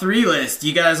top 3 list,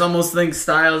 you guys almost think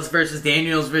Styles versus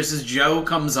Daniels versus Joe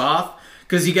comes off?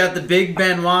 Because you got the big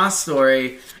Benoit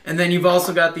story, and then you've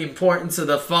also got the importance of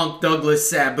the Funk Douglas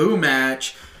Sabu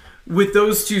match. With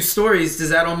those 2 stories, does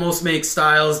that almost make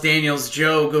Styles, Daniels,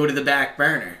 Joe go to the back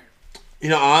burner? You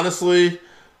know, honestly,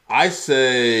 I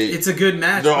say... It's a good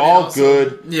match. They're all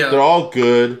good. Yeah. They're all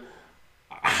good.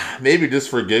 Maybe just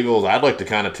for giggles, I'd like to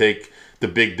kind of take the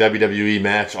big WWE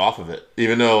match off of it.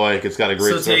 Even though, like, it's got a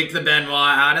great... So take the Benoit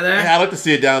out of there? Yeah, I'd like to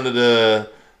see it down to the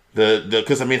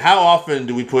because, I mean, how often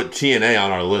do we put TNA on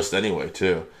our list anyway,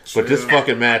 too? True. But this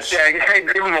fucking match... Yeah, hey,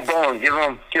 give him a bone. Give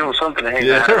him something to hang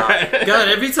out on. God,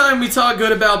 every time we talk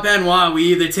good about Benoit, we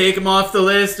either take him off the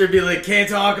list or be like, can't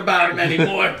talk about him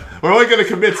anymore. We're only going to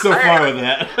commit so far with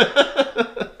that.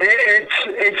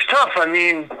 It's tough. I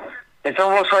mean, it's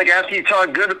almost like after you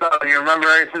talk good about it, you remember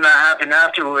everything that happened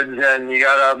afterwards, and you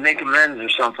got to make amends or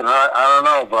something. I don't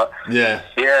know, but... Yeah.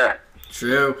 Yeah.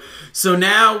 True. So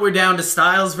now we're down to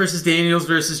Styles versus Daniels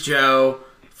versus Joe,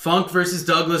 Funk versus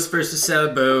Douglas versus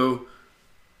Sabu.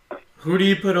 Who do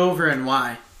you put over and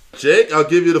why? Jake, I'll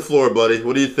give you the floor, buddy.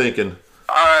 What are you thinking?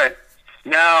 All right.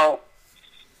 Now,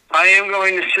 I am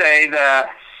going to say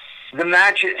that the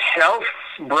match itself,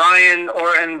 Bryan,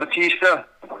 Orton, Batista,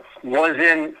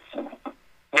 wasn't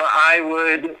what I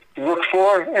would look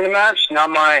for in a match. Not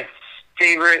my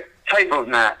favorite type of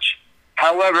match.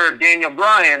 However, Daniel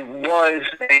Bryan was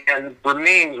and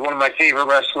remains one of my favorite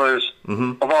wrestlers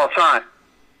of all time.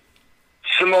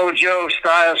 Samoa Joe,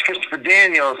 Styles, Christopher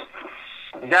Daniels,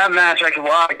 that match I could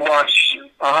watch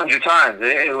 100 times.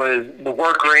 It was the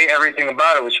work rate, everything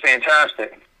about it was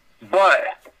fantastic. But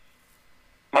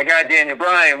my guy Daniel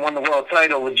Bryan won the world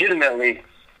title legitimately,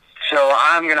 so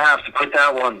I'm going to have to put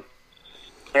that one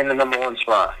in the number 1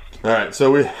 spot. All right,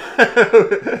 so we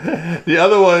the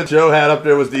other one Joe had up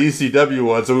there was the ECW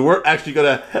one, so we weren't actually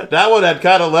gonna. That one had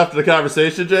kind of left the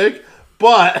conversation, Jake.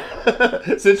 But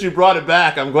since you brought it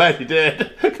back, I'm glad you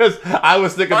did, because I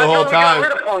was thinking the whole time.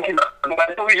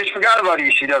 I thought we just forgot about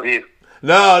ECW.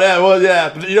 No,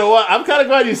 yeah. But you know what? I'm kind of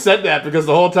glad you said that, because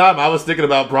the whole time I was thinking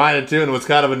about Bryan too, and it was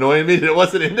kind of annoying me that it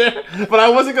wasn't in there. But I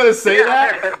wasn't going to say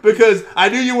that because I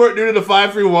knew you weren't new to the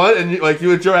 5-3-1, and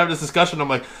you and Joe having this discussion. I'm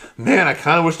like, man, I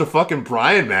kind of wish the fucking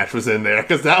Bryan match was in there,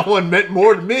 because that one meant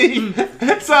more to me.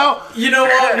 So you know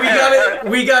what?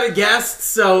 We got a guest,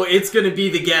 so it's going to be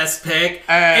the guest pick,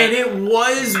 and it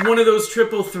was one of those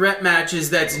triple threat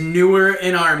matches that's newer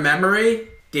in our memory.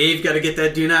 Dave, got to get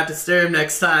that do not disturb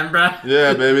next time, bro.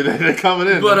 Yeah, baby, they're coming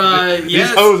in. But,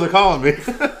 These hoes are calling me.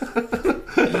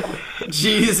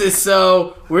 Jesus,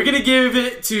 so we're going to give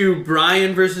it to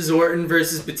Bryan versus Orton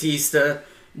versus Batista.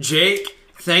 Jake,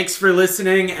 thanks for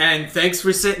listening, and thanks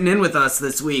for sitting in with us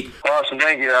this week. Awesome,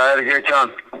 thank you. I had a great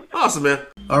time. Awesome, man.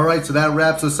 All right, so that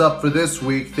wraps us up for this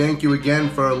week. Thank you again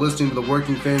for listening to the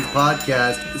Working Fans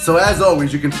Podcast. So as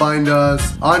always, you can find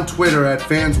us on Twitter at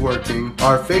FansWorking.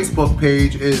 Our Facebook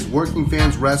page is Working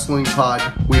Fans Wrestling Pod.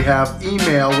 We have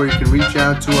email where you can reach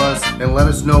out to us and let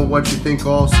us know what you think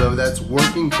also. That's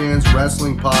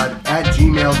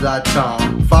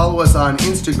workingfanswrestlingpod@gmail.com. Follow us on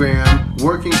Instagram,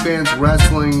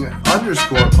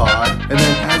 workingfanswrestling_pod. And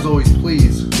then as always,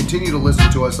 please continue to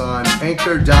listen to us on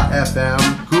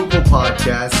Anchor.fm, Google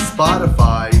Podcasts,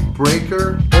 Spotify,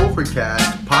 Breaker,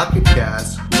 Overcast, Pocket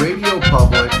Cast, Radio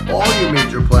Public, all your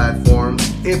major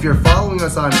platforms. If you're following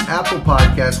us on Apple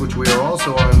Podcasts, which we are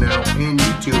also on now, and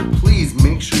YouTube, please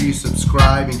make sure you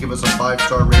subscribe and give us a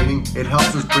 5-star rating. It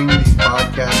helps us bring you these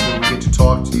podcasts where we get to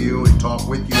talk to you and talk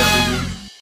with you every week.